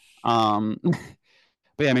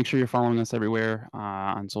 But yeah, make sure you're following us everywhere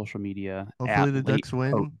on social media. Hopefully the Ducks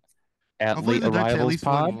win. At Late Arrivals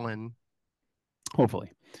Pod. Win.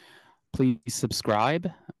 Hopefully. Please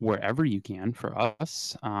subscribe wherever you can for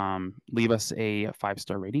us. Leave us a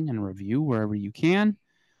 5-star rating and review wherever you can.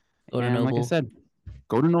 And like I said,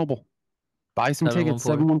 go to Noble. Buy some tickets.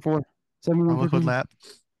 714. Promo code LAP.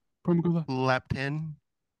 Promo code LAP 10.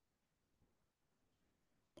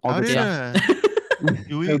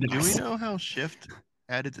 Do we know how Shift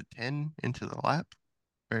added the 10 into the lap?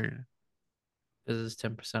 Or is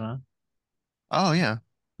 10% on? Oh yeah.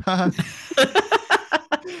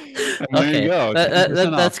 There Okay, you go.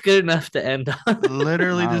 that's good enough to end on.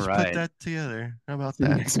 Literally All just put right. that together. How about See you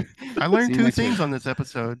that? next week. I learned See you 2 next things week. on this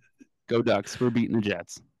episode. Go Ducks. We're beating the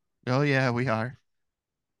Jets. Oh yeah, we are.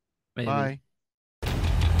 Maybe. Bye.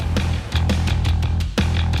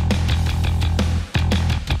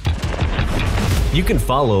 You can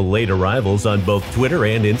follow Late Arrivals on both Twitter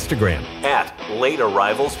and Instagram at Late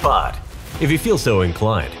Arrivals Pod. If you feel so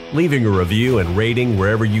inclined, leaving a review and rating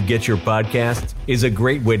wherever you get your podcasts is a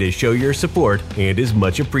great way to show your support and is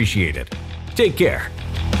much appreciated. Take care.